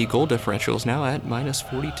Cincinnati goal differential is now at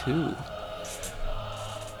 -42.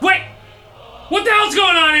 Wait! What the hell's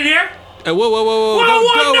going on in here? Whoa, whoa, whoa,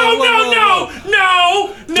 whoa,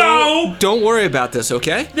 No! Don't worry about this,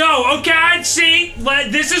 okay? No, okay, see,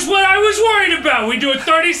 this is what I was worried about. We do a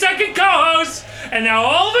 30-second co-host, and now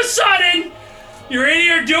all of a sudden, you're in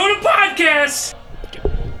here doing a podcast.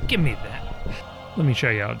 Give me that. Let me show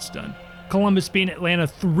you how it's done. Columbus beat Atlanta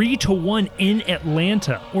 3-1 in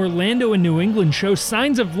Atlanta. Orlando and New England show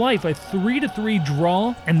signs of life, a 3-3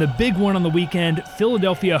 draw. And the big one on the weekend,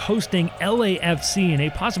 Philadelphia hosting LAFC in a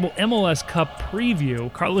possible MLS Cup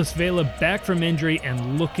preview. Carlos Vela back from injury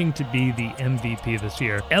and looking to be the MVP this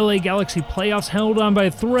year. LA Galaxy playoffs held on by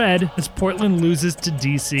a thread as Portland loses to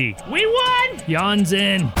DC. We won! Jan's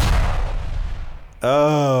in.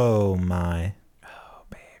 Oh my.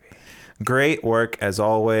 Great work as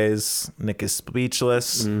always. Nick is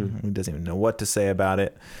speechless. He doesn't even know what to say about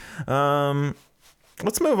it.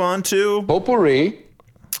 Let's move on to Potpourri.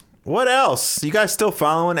 what else? You guys still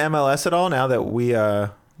following MLS at all now that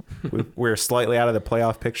we're slightly out of the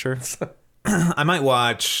playoff picture? I might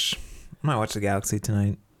watch the Galaxy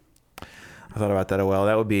tonight. I thought about that a while.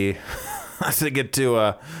 That would be I should get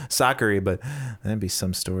to soccery, but that'd be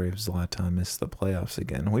some story. It was a lot of time miss the playoffs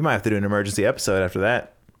again. We might have to do an emergency episode after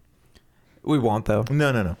that. We won't though.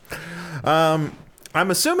 No. I'm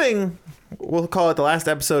assuming we'll call it the last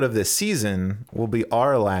episode of this season will be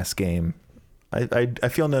our last game. I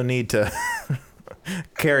feel no need to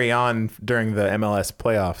carry on during the MLS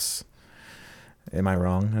playoffs. Am I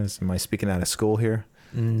wrong? Am I speaking out of school here?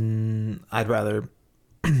 I'd rather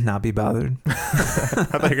not be bothered. I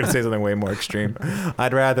thought you were going to say something way more extreme.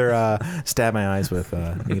 I'd rather stab my eyes with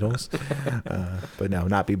needles. But no,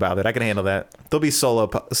 not be bothered. I can handle that. There'll be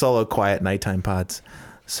solo quiet nighttime pods.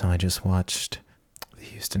 So I just watched the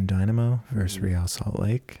Houston Dynamo versus Real Salt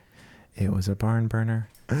Lake. It was a barn burner.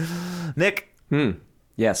 Nick,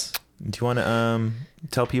 Yes. do you want to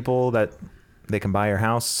tell people that they can buy your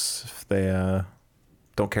house if they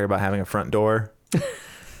don't care about having a front door?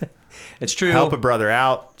 It's true. Help a brother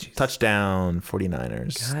out. Touchdown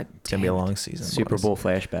 49ers. God It's going to be a long season. Super boys. Bowl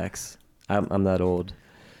flashbacks. I'm that old.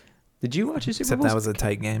 Did you watch a Super Except Bowl? that was a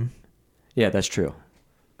tight game. Yeah, that's true.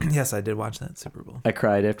 Yes, I did watch that Super Bowl. I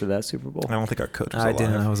cried after that Super Bowl. I don't think our coach was I alive.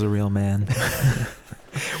 didn't. I was a real man.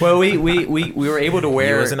 Well, we were able to He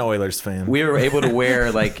wear. was an Oilers fan. We were able to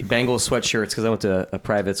wear like Bengals sweatshirts because I went to a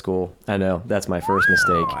private school. I know that's my first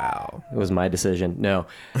mistake. Wow. It was my decision. No,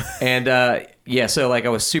 and yeah, so like I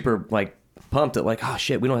was super like pumped at like, oh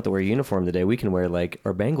shit, we don't have to wear a uniform today. We can wear like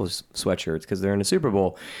our Bengals sweatshirts because they're in the Super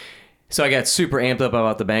Bowl. So I got super amped up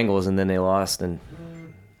about the Bengals, and then they lost, and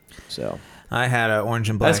so I had an orange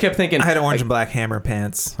and black. I just kept thinking, I had orange like- and black Hammer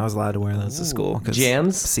pants. I was allowed to wear those to school. 'Cause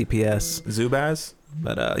Jams? CPS. Zubaz?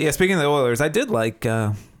 But yeah, speaking of the Oilers, I did like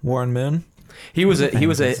Warren Moon. he was a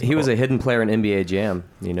hidden player in NBA Jam.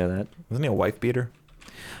 You know that? Wasn't he a wife beater?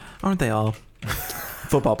 Aren't they all?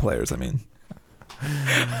 Football players, I mean.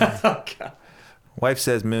 Wife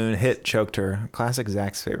says Moon hit, choked her. Classic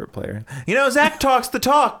Zach's favorite player. You know, Zach talks the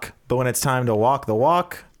talk, but when it's time to walk the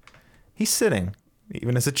walk, he's sitting,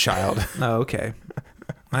 even as a child. Oh, okay.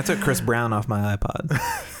 I took Chris Brown off my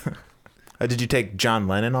iPod. Did you take John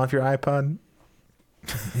Lennon off your iPod?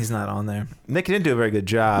 He's not on there. Nick, you didn't do a very good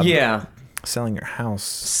job. Yeah, Selling your house.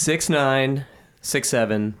 6'9",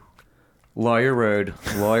 6'7", Lawyer Road,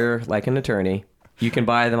 lawyer like an attorney. You can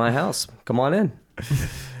buy my house. Come on in.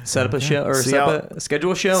 Set up a show or See set how- up a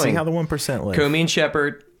schedule a showing. See how the 1% live. Comeen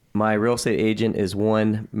Shepherd, my real estate agent, is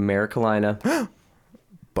 1 Maricolina.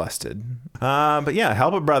 Busted. But yeah,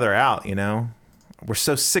 help a brother out, you know. We're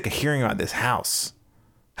so sick of hearing about this house.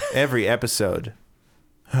 Every episode.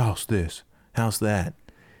 House this. House that.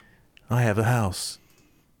 I have a house.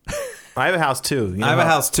 I have a house too. You know I have a how-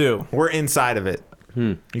 house too. We're inside of it.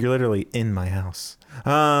 You're literally in my house.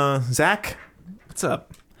 Zach, What's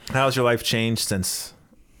up? how's your life changed since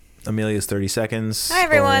Amelia's 30 seconds? Hi or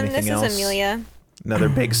everyone, anything this else? is Amelia. Another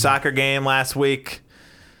big soccer game last week.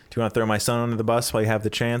 Do you want to throw my son under the bus while you have the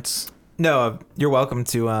chance? No, you're welcome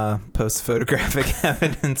to post photographic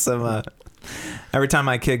evidence of every time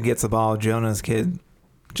my kid gets the ball, Jonah's kid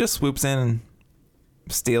just swoops in and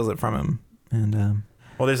steals it from him. And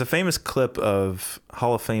Well, there's a famous clip of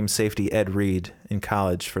Hall of Fame safety Ed Reed in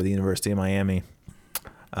college for the University of Miami.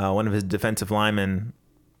 One of his defensive linemen,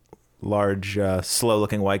 large,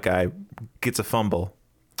 slow-looking white guy, gets a fumble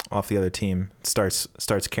off the other team, starts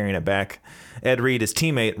carrying it back. Ed Reed, his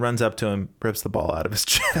teammate, runs up to him, rips the ball out of his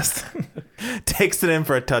chest, takes it in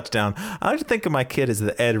for a touchdown. I like to think of my kid as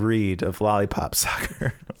the Ed Reed of lollipop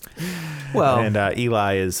soccer. well, And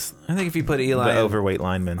Eli is I think if you put Eli, the overweight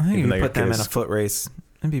lineman. I think if even though you your put them kid in a is- foot race,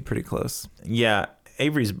 it'd be pretty close. Yeah,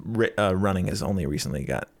 Avery's running has only recently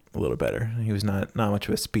got a little better. He was not much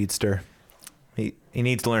of a speedster. He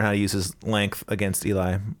needs to learn how to use his length against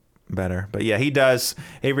Eli better. But yeah, he does.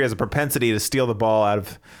 Avery has a propensity to steal the ball out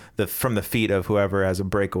of from the feet of whoever has a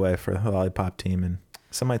breakaway for the lollipop team, and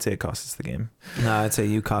some might say it costs us the game. No, I'd say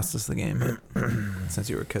you cost us the game, but since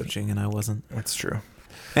you were coaching and I wasn't. That's true.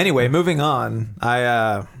 Anyway, moving on.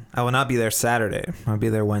 I will not be there Saturday. I'll be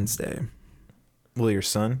there Wednesday. Will your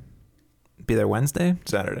son? Be there Wednesday?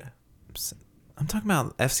 Saturday. I'm talking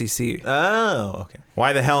about FCC. Oh, okay.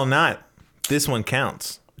 Why the hell not? This one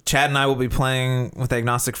counts. Chad and I will be playing with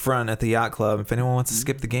Agnostic Front at the Yacht Club. If anyone wants to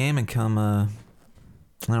skip the game and come, I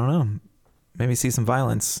don't know, maybe see some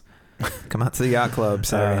violence, come out to the Yacht Club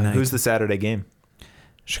Saturday night. Who's the Saturday game?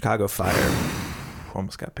 Chicago Fire.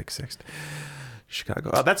 Almost got pick sixed. Chicago.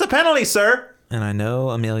 Oh, that's a penalty, sir. And I know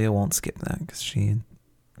Amelia won't skip that because she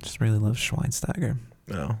just really loves Schweinsteiger.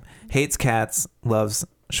 No. Hates cats, loves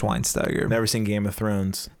Schweinsteiger. Never seen Game of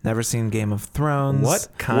Thrones. Never seen Game of Thrones. What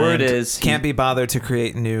kind? Word is Can't be bothered to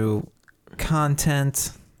create new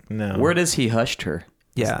content. No. Word is he hushed her.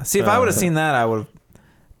 Yeah. See, if I would have seen that, I would have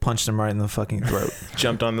punched him right in the fucking throat.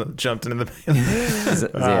 jumped into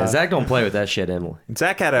the. Yeah, Zach don't play with that shit, Emily.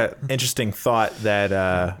 Zach had an interesting thought that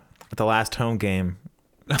at the last home game,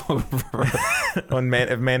 when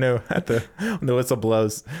Manu when the whistle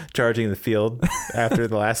blows, charging the field after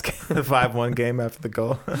the last game, the 5-1 game after the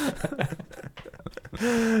goal.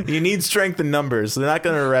 You need strength in numbers. They're not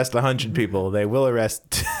going to arrest 100 people. They will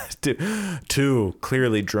arrest two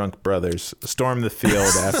clearly drunk brothers. Storm the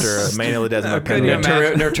field after Manu Ledesma Could you penalty.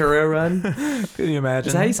 imagine? Nurtura run? Can you imagine?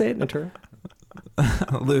 Is that how you say it? Nurtura?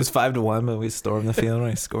 Lose 5-1, but we storm the field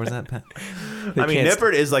when he scores that pen. I mean, can't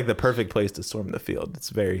Nippert is like the perfect place to storm the field. It's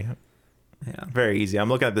very easy. I'm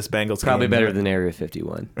looking at this Bengals Probably game. better than Area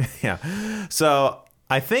 51. Yeah. So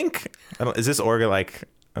I think, is this like,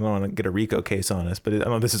 I don't want to get a RICO case on us, but I don't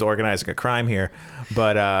know if this is organizing a crime here,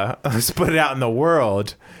 but let's put it out in the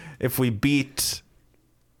world. If we beat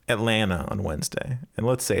Atlanta on Wednesday, and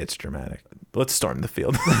let's say it's dramatic, let's storm the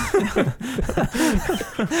field.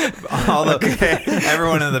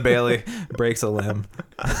 Everyone in the Bailey breaks a limb.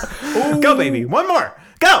 Go, baby. One more.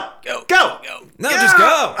 Go. No, just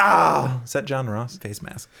go. Oh, is that John Ross? Face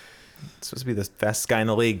mask. It's supposed to be the fastest guy in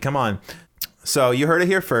the league. Come on. So you heard it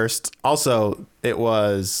here first. Also, it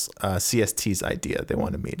was CST's idea. They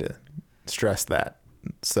wanted me to stress that.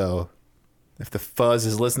 So if the fuzz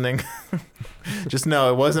is listening, just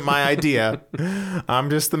know it wasn't my idea.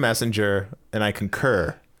 I'm just the messenger, and I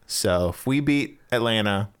concur. So if we beat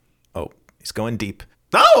Atlanta, he's going deep.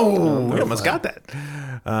 Oh, we almost got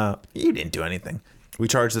that. You didn't do anything. We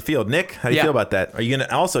charged the field. Nick, how do you feel about that? Are you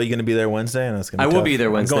gonna be there Wednesday? And I will be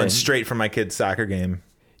there Wednesday. I'm going straight from my kid's soccer game.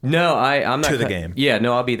 No, I'm not to the game. Yeah,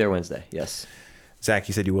 no, I'll be there Wednesday. Yes. Zach,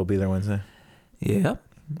 you said you will be there Wednesday. Yeah.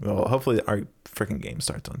 Well, hopefully our freaking game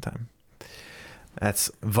starts on time. That's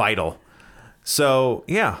vital. So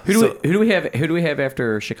yeah. Who do we have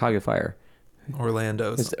after Chicago Fire?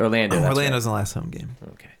 Orlando's. It's Orlando. That's Orlando's the last home game.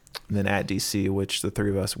 Okay. And then at DC, which the three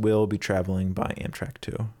of us will be traveling by Amtrak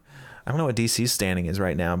to. I don't know what DC's standing is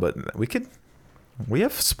right now, but we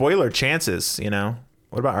have spoiler chances, you know.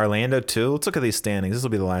 What about Orlando too? Let's look at these standings. This will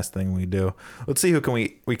be the last thing we do. Let's see who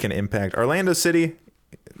we can impact. Orlando City,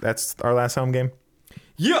 that's our last home game.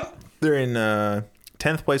 Yeah. They're in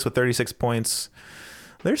 10th place with 36 points.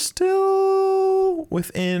 They're still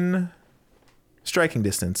within striking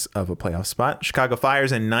distance of a playoff spot. Chicago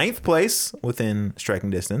Fire's in 9th place within striking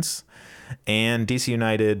distance. And DC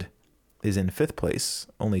United is in 5th place,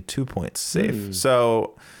 only 2 points safe.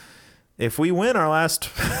 So if we win our last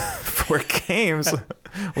 4 games,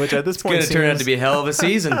 which at this point It's going to turn out to be a hell of a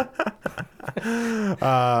season.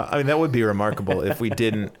 I mean, that would be remarkable if we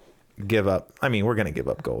didn't give up. I mean, we're going to give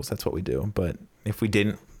up goals. That's what we do. But if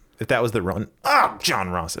that was the run, John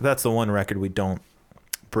Ross, if that's the one record we don't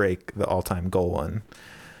break the all-time goal one,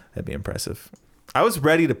 that'd be impressive. I was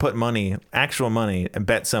ready to put actual money, and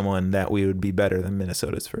bet someone that we would be better than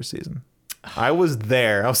Minnesota's first season. I was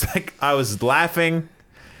there. I was laughing,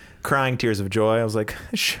 crying tears of joy. I was like,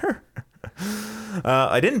 sure.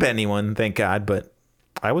 I didn't bet anyone, thank God, but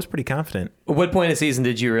I was pretty confident. At what point in the season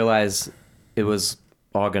did you realize it was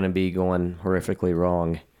all going to be going horrifically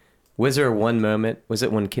wrong? Was there one moment? Was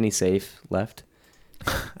it when Kenny Safe left?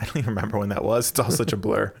 I don't even remember when that was. It's all such a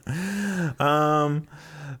blur.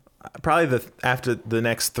 Probably after the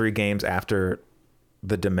next 3 games after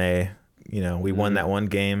the DeMay, we won that one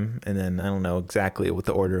game, and then I don't know exactly what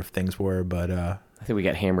the order of things were, but I think we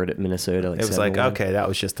got hammered at Minnesota. It was like, okay, that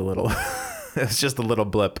was just a little, it was just a little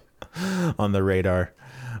blip on the radar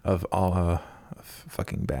of all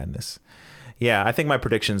fucking badness. Yeah, I think my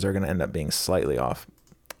predictions are going to end up being slightly off.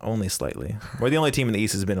 Only slightly. We're the only team in the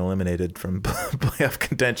East has been eliminated from playoff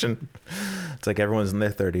contention. It's like everyone's in their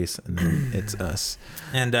 30s, and then it's us.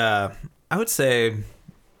 And I would say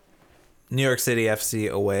New York City FC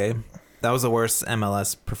away. That was the worst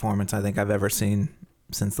MLS performance I think I've ever seen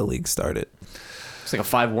since the league started. It's like a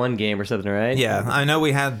 5-1 game or something, right? Yeah, I know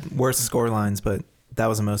we had worse score lines, but that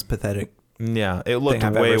was the most pathetic. Yeah, it looked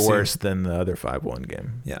way worse than the other 5-1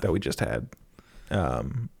 game that we just had.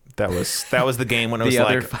 That was the game when it was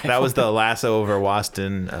like that was the Lasso over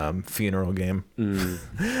Waston funeral game.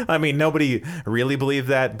 I mean, nobody really believed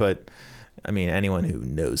that, but I mean, anyone who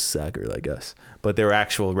knows soccer like us. But there were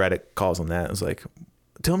actual Reddit calls on that. It was like,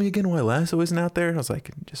 tell me again why Lasso isn't out there. I was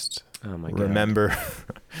like, just remember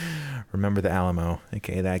the Alamo,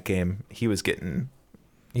 aka that game. He was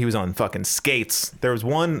on fucking skates. There was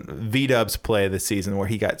one V-Dubs play this season where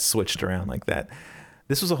he got switched around like that.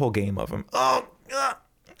 This was a whole game of him. Oh,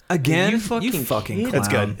 again, you fucking clown. It's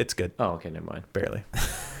good. It's good. Oh, okay, never mind. Barely.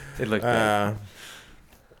 It looked bad.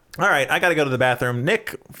 All right, I got to go to the bathroom.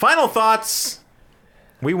 Nick, final thoughts.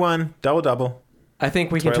 We won double. I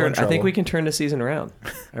think we can turn the season around.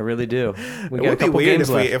 I really do. We It got a would be couple weird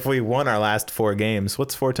games left. if we won our last 4 games.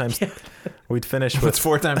 What's 4 times? We'd finish with What's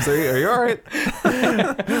 4 times 3? Are you all right?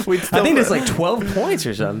 I think it's like 12 points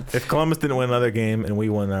or something. If Columbus didn't win another game and we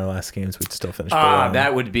won our last games, we'd still finish. below.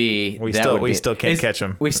 That would be. We still can't catch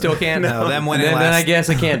them. We still can't. No, them winning then last. I guess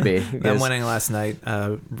it can't be. Them winning last night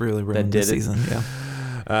really ruined did the it. season. Yeah.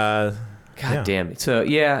 God damn it. So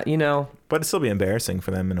yeah, But it'd still be embarrassing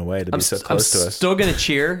for them in a way to be so close to us. Still gonna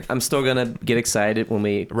cheer. I'm still gonna get excited when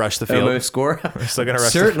we Rush the field. almost score. We're still gonna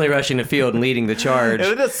rush. Certainly rushing the field and leading the charge.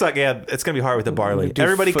 It does suck. Yeah, it's gonna be hard with the barley. Do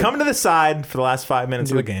Everybody foot- come to the side for the last 5 minutes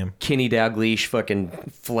of the game. Kenny Dalglish fucking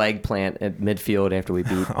flag plant at midfield after we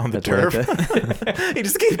beat On the Atlanta. turf. He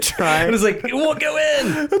just keep It trying. was like, it won't go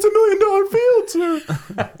in. That's $1 million field, sir.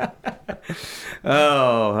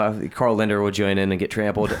 Oh, Carl Linder will join in and get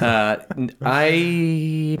trampled. I'm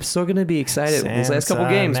still gonna be excited these last couple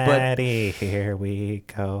games, but Cincinnati, here we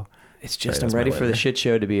go. it's just Sorry, I'm that's ready my for the Linder. shit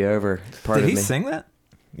show to be over. Pardon Did he me. sing that?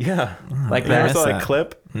 Yeah, Like you never that? saw that that.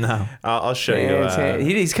 clip? No. I'll show you. Yeah,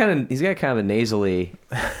 he's got kind of a nasally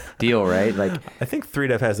deal, right? Like I think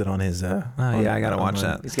 3Dev has it on his. Oh, yeah, I gotta watch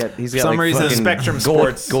that. he's got For some like reason, fucking Spectrum gold,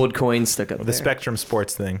 Sports. gold coins stuck up The there. Spectrum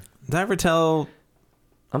Sports thing. Did I ever tell?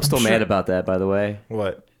 I'm still I'm sure- mad about that, by the way.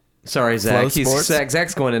 What? Sorry, Zach. Flow Sports?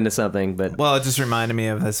 Zach's going into something, but Well, it just reminded me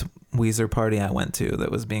of this Weezer party I went to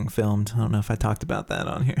that was being filmed. I don't know if I talked about that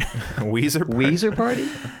on here. Weezer? Weezer party.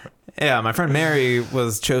 Yeah, my friend Mary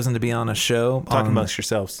was chosen to be on a show Talk on, amongst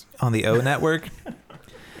yourselves. on the O Network.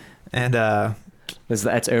 And That's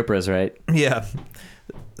Oprah's, right? yeah.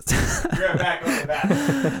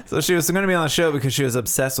 So she was going to be on the show because she was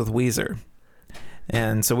obsessed with Weezer.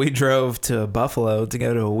 And so we drove to Buffalo to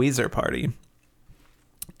go to a Weezer party.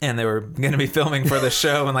 And they were going to be filming for the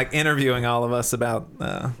show and like interviewing all of us about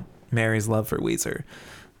Mary's love for Weezer.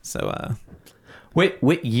 So Wait,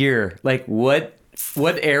 what year? Like what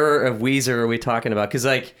era of Weezer are we talking about? Because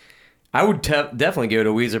like I would definitely go to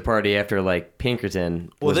a Weezer party after like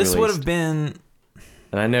Pinkerton. well, was this would released. have been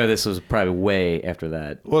and I know this was probably way after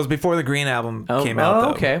that. well, it was before the Green album Oh, came out. Though.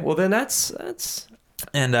 okay. Well, then that's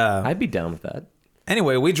And I'd be down with that.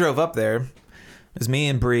 anyway, we drove up there. It was me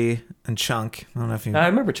and Bree and Chunk. I don't know if you I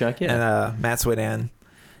remember Chuck. Yeah. and Matt Swidan,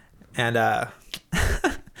 and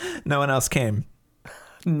no one else came.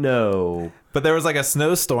 No. But there was like a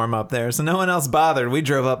snowstorm up there, so no one else bothered. We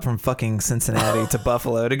drove up from fucking Cincinnati to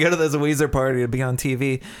Buffalo to go to this Weezer party to be on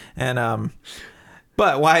TV. And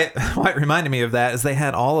but why it reminded me of that is they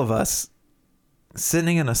had all of us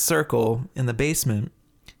sitting in a circle in the basement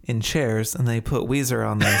in chairs, and they put Weezer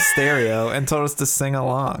on the stereo and told us to sing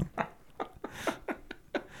along.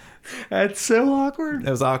 That's so awkward.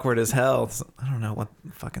 It was awkward as hell. I don't know what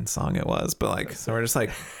fucking song it was, but like, so we're just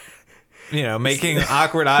like, you know, making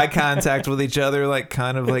awkward eye contact with each other, like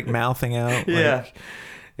kind of like mouthing out. Like, Yeah.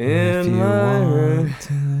 If In you my room. want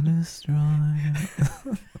to destroy.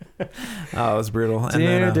 Oh, it was brutal. And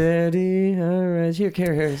Dear then, Daddy, all right, here,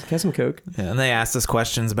 have some Coke. yeah, and they asked us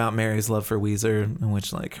questions about Mary's love for Weezer, in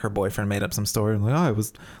which like her boyfriend made up some story. Like, oh, I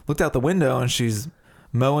looked out the window and she's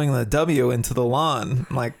mowing the W into the lawn.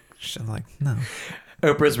 I'm like, no.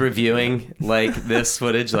 Oprah's reviewing like this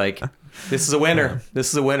footage, like this is a winner. This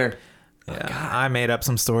is a winner. Yeah, I made up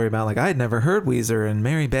some story about like I had never heard Weezer, and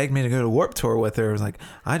Mary begged me to go to Warped Tour with her. It was like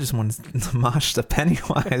I just wanted to mosh to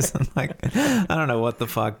Pennywise, and like I don't know what the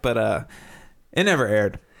fuck, but it never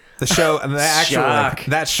aired. The show, the actual like, Shock.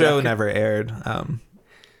 that show never aired. I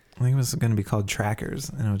think it was going to be called Trackers,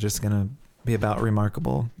 and it was just going to be about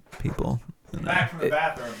remarkable people. Back from the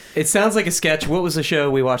bathroom. It sounds like a sketch. What was the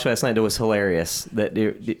show we watched last night that was hilarious? That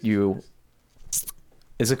you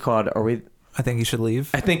is it called? Are we? I think you should leave.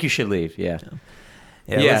 I think you should leave. Yeah.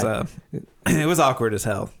 Yeah, it was awkward as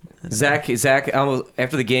hell. Zach, almost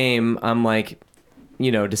after the game, I'm like,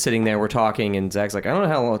 you know, just sitting there, we're talking, and Zach's like, I don't know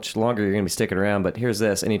how much longer you're gonna be sticking around, but here's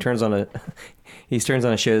this, and he turns on a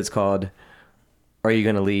show that's called "Are You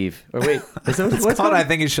Gonna Leave?" Or wait, is that It's what's called called? I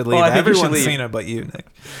think you should leave. I think you should Everyone's leave. seen it, but you, Nick.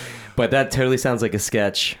 But that totally sounds like a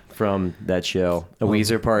sketch from that show, a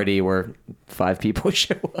Weezer party where 5 people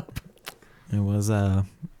show up. It was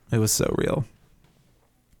so real.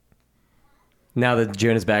 Now that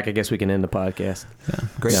Jonah's back, I guess we can end the podcast.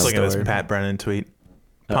 Great Just looking at this story. Pat Brennan tweet.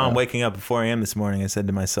 Upon waking up at 4 a.m. this morning, I said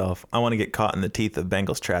to myself, I want to get caught in the teeth of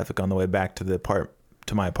Bengals traffic on the way back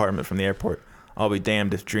to my apartment from the airport. I'll be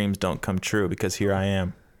damned if dreams don't come true, because here I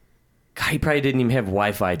am. God, he probably didn't even have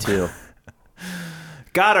Wi-Fi too.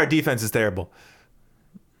 God, our defense is terrible.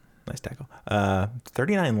 Nice tackle.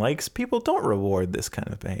 39 likes. People don't reward this kind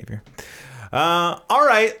of behavior. All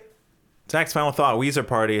right. Zach's final thought. Weezer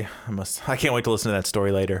party. I can't wait to listen to that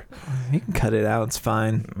story later. You can cut it out. It's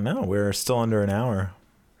fine. No, we're still under an hour.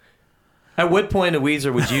 At what point of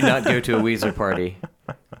Weezer would you not go to a Weezer party?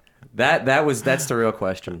 That's the real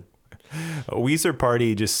question. A Weezer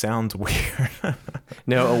party just sounds weird.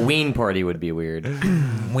 No, a Ween party would be weird.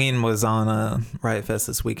 Ween was on Riot Fest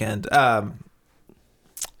this weekend.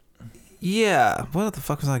 Yeah, what the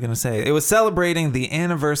fuck was I going to say? It was celebrating the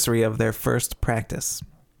anniversary of their first practice.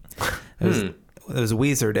 It it was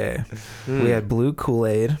Weezer Day. We had blue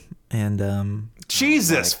Kool-Aid and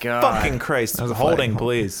Jesus God. fucking Christ. That was a Holding, flag.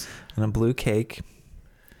 please. a blue cake.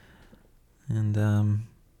 And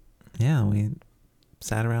yeah, we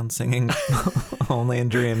sat around singing Only in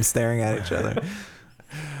Dreams, staring at each other.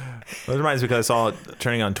 It reminds me because I saw it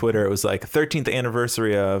turning on Twitter. It was like 13th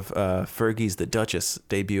anniversary of Fergie's The Duchess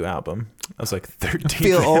debut album. I was like, 13th.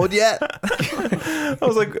 Feel old yet? I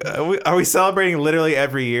was like, are we celebrating literally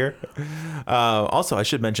every year? Also, I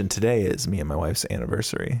should mention today is me and my wife's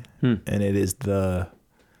anniversary. And it is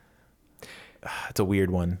it's a weird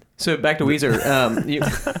one. So back to Weezer.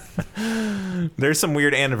 There's some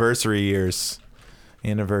weird anniversary years.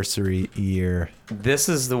 Anniversary year. This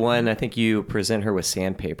is the one I think you present her with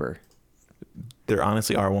sandpaper. There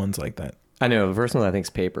honestly are ones like that. I know. The first one I think is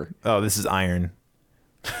paper. Oh, this is iron.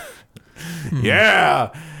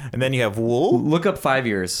 Yeah. And then you have wool. Look up 5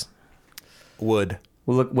 years. Wood.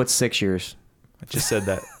 Well, look, what's 6 years? I just said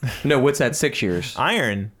that. No, what's that 6 years?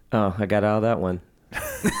 Iron. Oh, I got out of that one.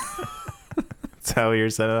 That's how you're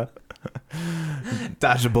set up.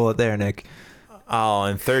 Dodge a bullet there, Nick. Oh,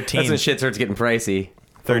 and 13th. That's when shit starts getting pricey.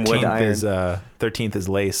 From wood to 13th is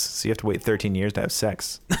lace. So you have to wait 13 years to have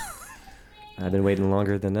sex. I've been waiting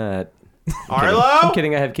longer than that. Arlo? I'm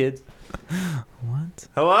kidding. I have kids. What?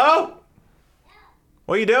 Hello?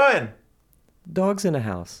 What are you doing? Dog's in a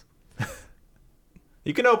house.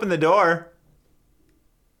 You can open the door.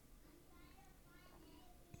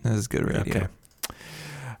 This is good radio. Okay.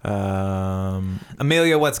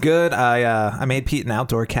 Amelia, what's good? I made Pete an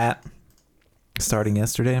outdoor cat starting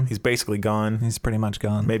yesterday. He's basically gone. He's pretty much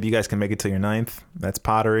gone. Maybe you guys can make it till your 9th. That's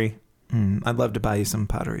pottery. I'd love to buy you some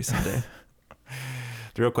pottery someday.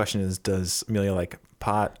 The real question is, does Amelia like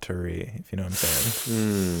pottery? If you know what I'm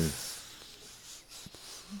saying.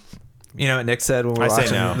 You know what Nick said when we I were say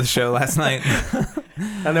watching no. the show last night?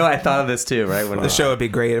 I know. I thought of this too. Right when The show would be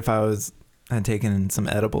great if I had taken some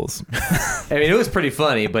edibles. I mean, it was pretty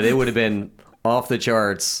funny, but it would have been off the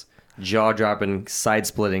charts, jaw dropping, side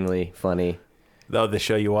splittingly funny. Oh, the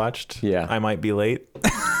show you watched? Yeah. I might be late.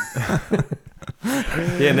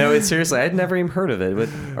 Yeah, no, it's seriously. I'd never even heard of it. But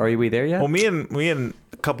are we there yet? Well, me and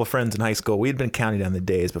a couple of friends in high school, we had been counting down the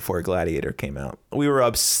days before Gladiator came out. We were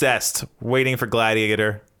obsessed, waiting for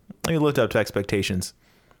Gladiator. We lived up to expectations.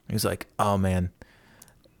 He was like, "Oh man,"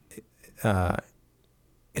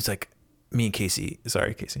 it's like me and Casey.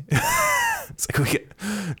 Sorry, Casey. It's like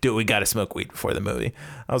we got to smoke weed before the movie.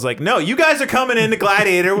 I was like, "No, you guys are coming into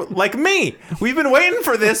Gladiator like me. We've been waiting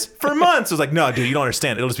for this for months." I was like, "No, dude, you don't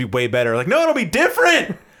understand. It'll just be way better." Like, "No, it'll be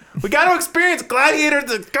different. We got to experience Gladiator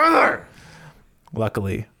together."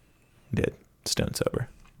 Luckily, he did. Stone sober.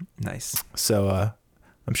 Nice. So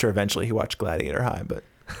I'm sure eventually he watched Gladiator high, but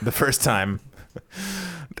the first time,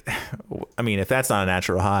 I mean, if that's not a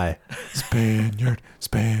natural high, Spaniard,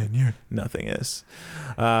 nothing is.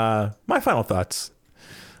 My final thoughts.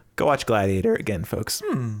 Go watch Gladiator again, folks.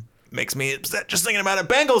 Makes me upset just thinking about it.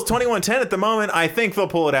 Bengals 21-10 at the moment. I think they'll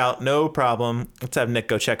pull it out. No problem. Let's have Nick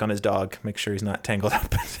go check on his dog. Make sure he's not tangled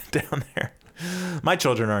up down there. My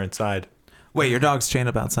children are inside. Wait, your dog's chained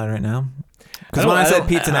up outside right now? Because I when I don't- said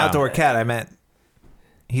Pete's an outdoor cat, I meant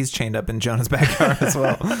he's chained up in Jonah's backyard as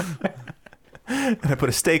well. And I put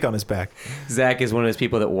a stake on his back. Zach is one of those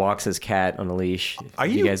people that walks his cat on a leash. Are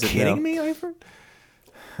you guys didn't kidding know. me, Ivor?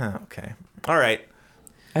 Huh, okay. All right.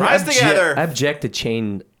 I Rise together. I object to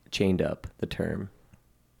chained up, the term.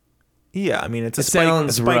 Yeah, I mean, it's a It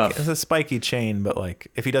sounds rough. It's a spiky chain, but like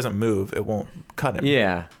if he doesn't move, it won't cut him.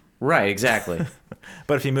 Yeah, right, exactly.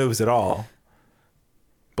 But if he moves at all,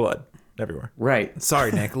 blood everywhere. Right.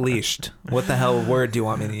 Sorry, Nick. Leashed. What the hell word do you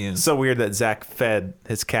want me to use? It's so weird that Zach fed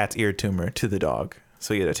his cat's ear tumor to the dog,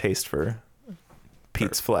 so he had a taste for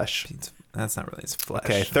Pete's flesh. That's not really his flesh.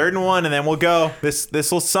 Okay, 3rd and 1, and then we'll go.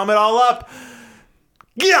 This will sum it all up.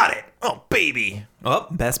 Got it. Oh, baby. Oh,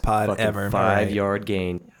 best pod Fucking ever. 5-yard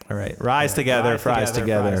gain. All right. Rise together, fries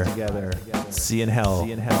together. See you in hell.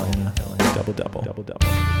 Double.